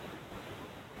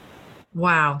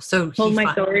 Wow. So told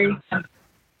my story.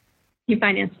 He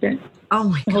financed it. Oh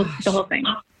my gosh. The whole thing.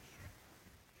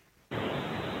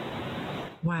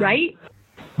 Wow. Right?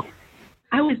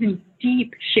 I was in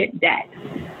deep shit debt,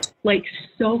 like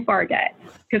so far debt,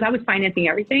 because I was financing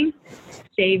everything,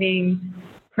 savings,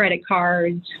 credit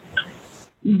cards,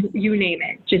 you name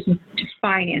it, just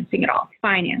financing it all.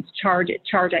 Finance, charge it,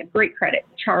 I have great credit,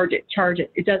 charge it.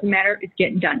 It doesn't matter. It's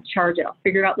getting done. Charge it. I'll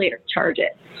figure it out later. Charge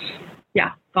it.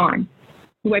 Yeah, gone.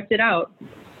 He wiped it out.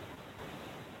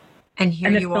 And here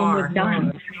you are. The film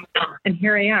was done. And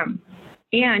here I am.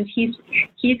 And he's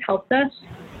helped us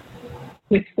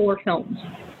with 4 films.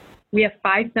 We have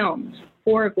 5 films,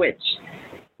 4 of which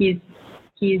he's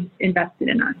invested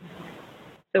in us.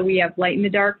 So we have Light in the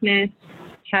Darkness,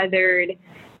 Tethered,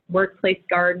 Workplace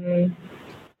Garden,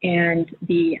 and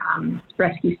the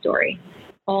Rescue Story.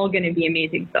 All going to be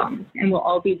amazing films, and will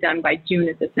all be done by June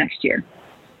of this next year.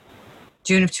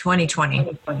 June of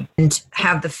 2020. And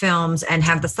have the films and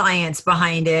have the science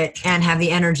behind it and have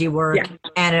the energy work. Yeah.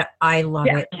 And I love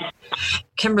it.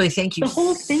 Kimberly, thank you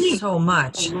so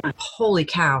much. Holy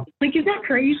cow. Like, is that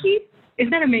crazy?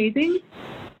 Is that amazing?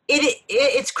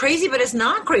 It's crazy, but it's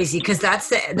not crazy because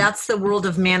that's the world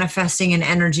of manifesting and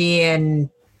energy and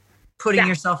putting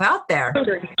yourself out there.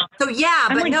 So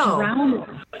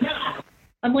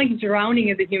I'm like drowning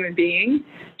as a human being,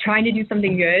 trying to do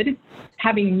something good,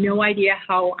 having no idea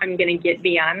how I'm going to get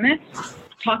beyond this.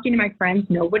 Talking to my friends,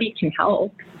 nobody can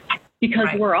help because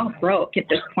we're all broke at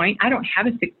this point. I don't have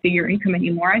a 6-figure income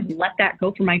anymore. I've let that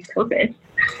go for my purpose.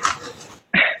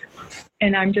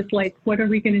 And I'm just like, what are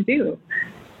we going to do?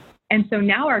 And so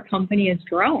now our company has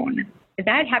grown.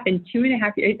 That happened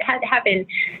 2.5 years. It had happened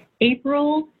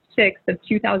April 6th of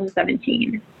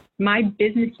 2017. My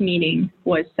business meeting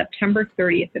was September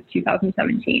 30th of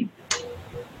 2017.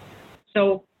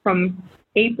 So from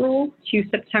April to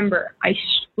September, I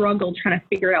struggled trying to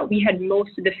figure out. We had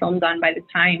most of the film done by the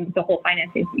time the whole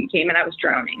financing came, and I was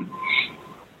drowning.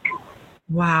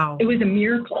 Wow. It was a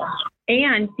miracle.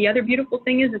 And the other beautiful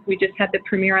thing is we just had the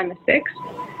premiere on the 6th.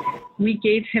 We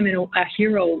gave him a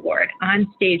hero award on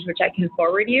stage, which I can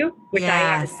forward you, which I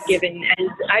haven't given, and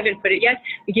I haven't put it yet.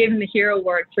 We gave him the hero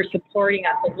award for supporting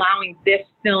us, allowing this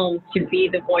film to be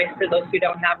the voice for those who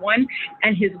don't have one.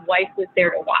 And his wife was there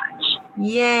to watch.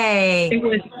 Yay. It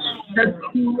was the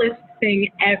coolest thing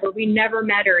ever. We never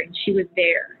met her, and she was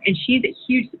there. And she's a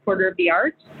huge supporter of the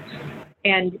arts.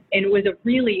 And it was a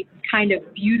really kind of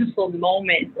beautiful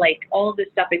moment. Like all of this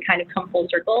stuff had kind of come full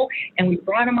circle, and we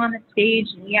brought him on the stage,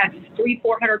 and we had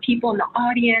 300-400 people in the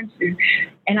audience.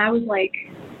 And I was like,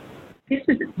 this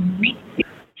is amazing.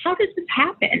 How does this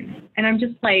happen? And I'm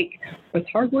just like, with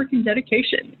hard work and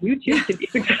dedication, you too can be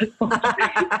successful,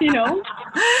 you know?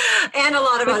 And a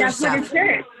lot of other stuff. That's what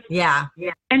it is. Yeah.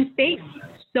 And faith,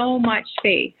 so much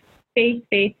faith. Faith.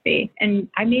 And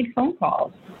I made phone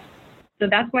calls. So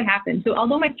that's what happened. So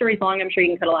although my story's long, I'm sure you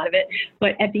can cut a lot of it.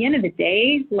 But at the end of the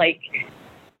day, like,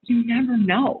 you never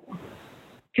know.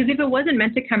 Because if it wasn't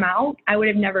meant to come out, I would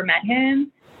have never met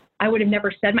him. I would have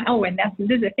never said and this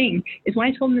is the thing, is when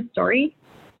I told him the story,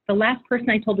 the last person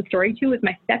I told the story to was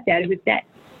my stepdad, who was dead.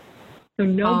 So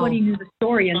nobody knew the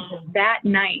story until that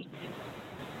night.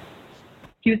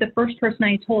 He was the first person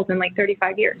I told in like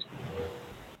 35 years.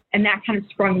 And that kind of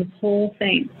sprung this whole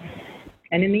thing.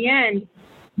 And in the end,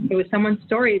 it was someone's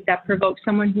story that provoked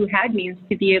someone who had means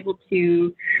to be able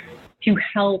to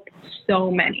help so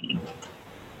many.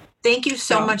 Thank you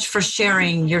so much for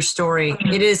sharing your story.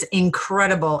 It is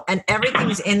incredible. And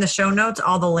everything's in the show notes.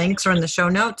 All the links are in the show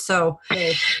notes. So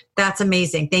that's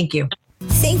amazing. Thank you.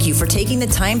 Thank you for taking the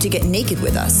time to get naked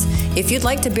with us. If you'd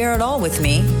like to bear it all with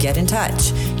me, get in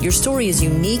touch. Your story is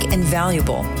unique and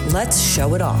valuable. Let's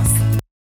show it off.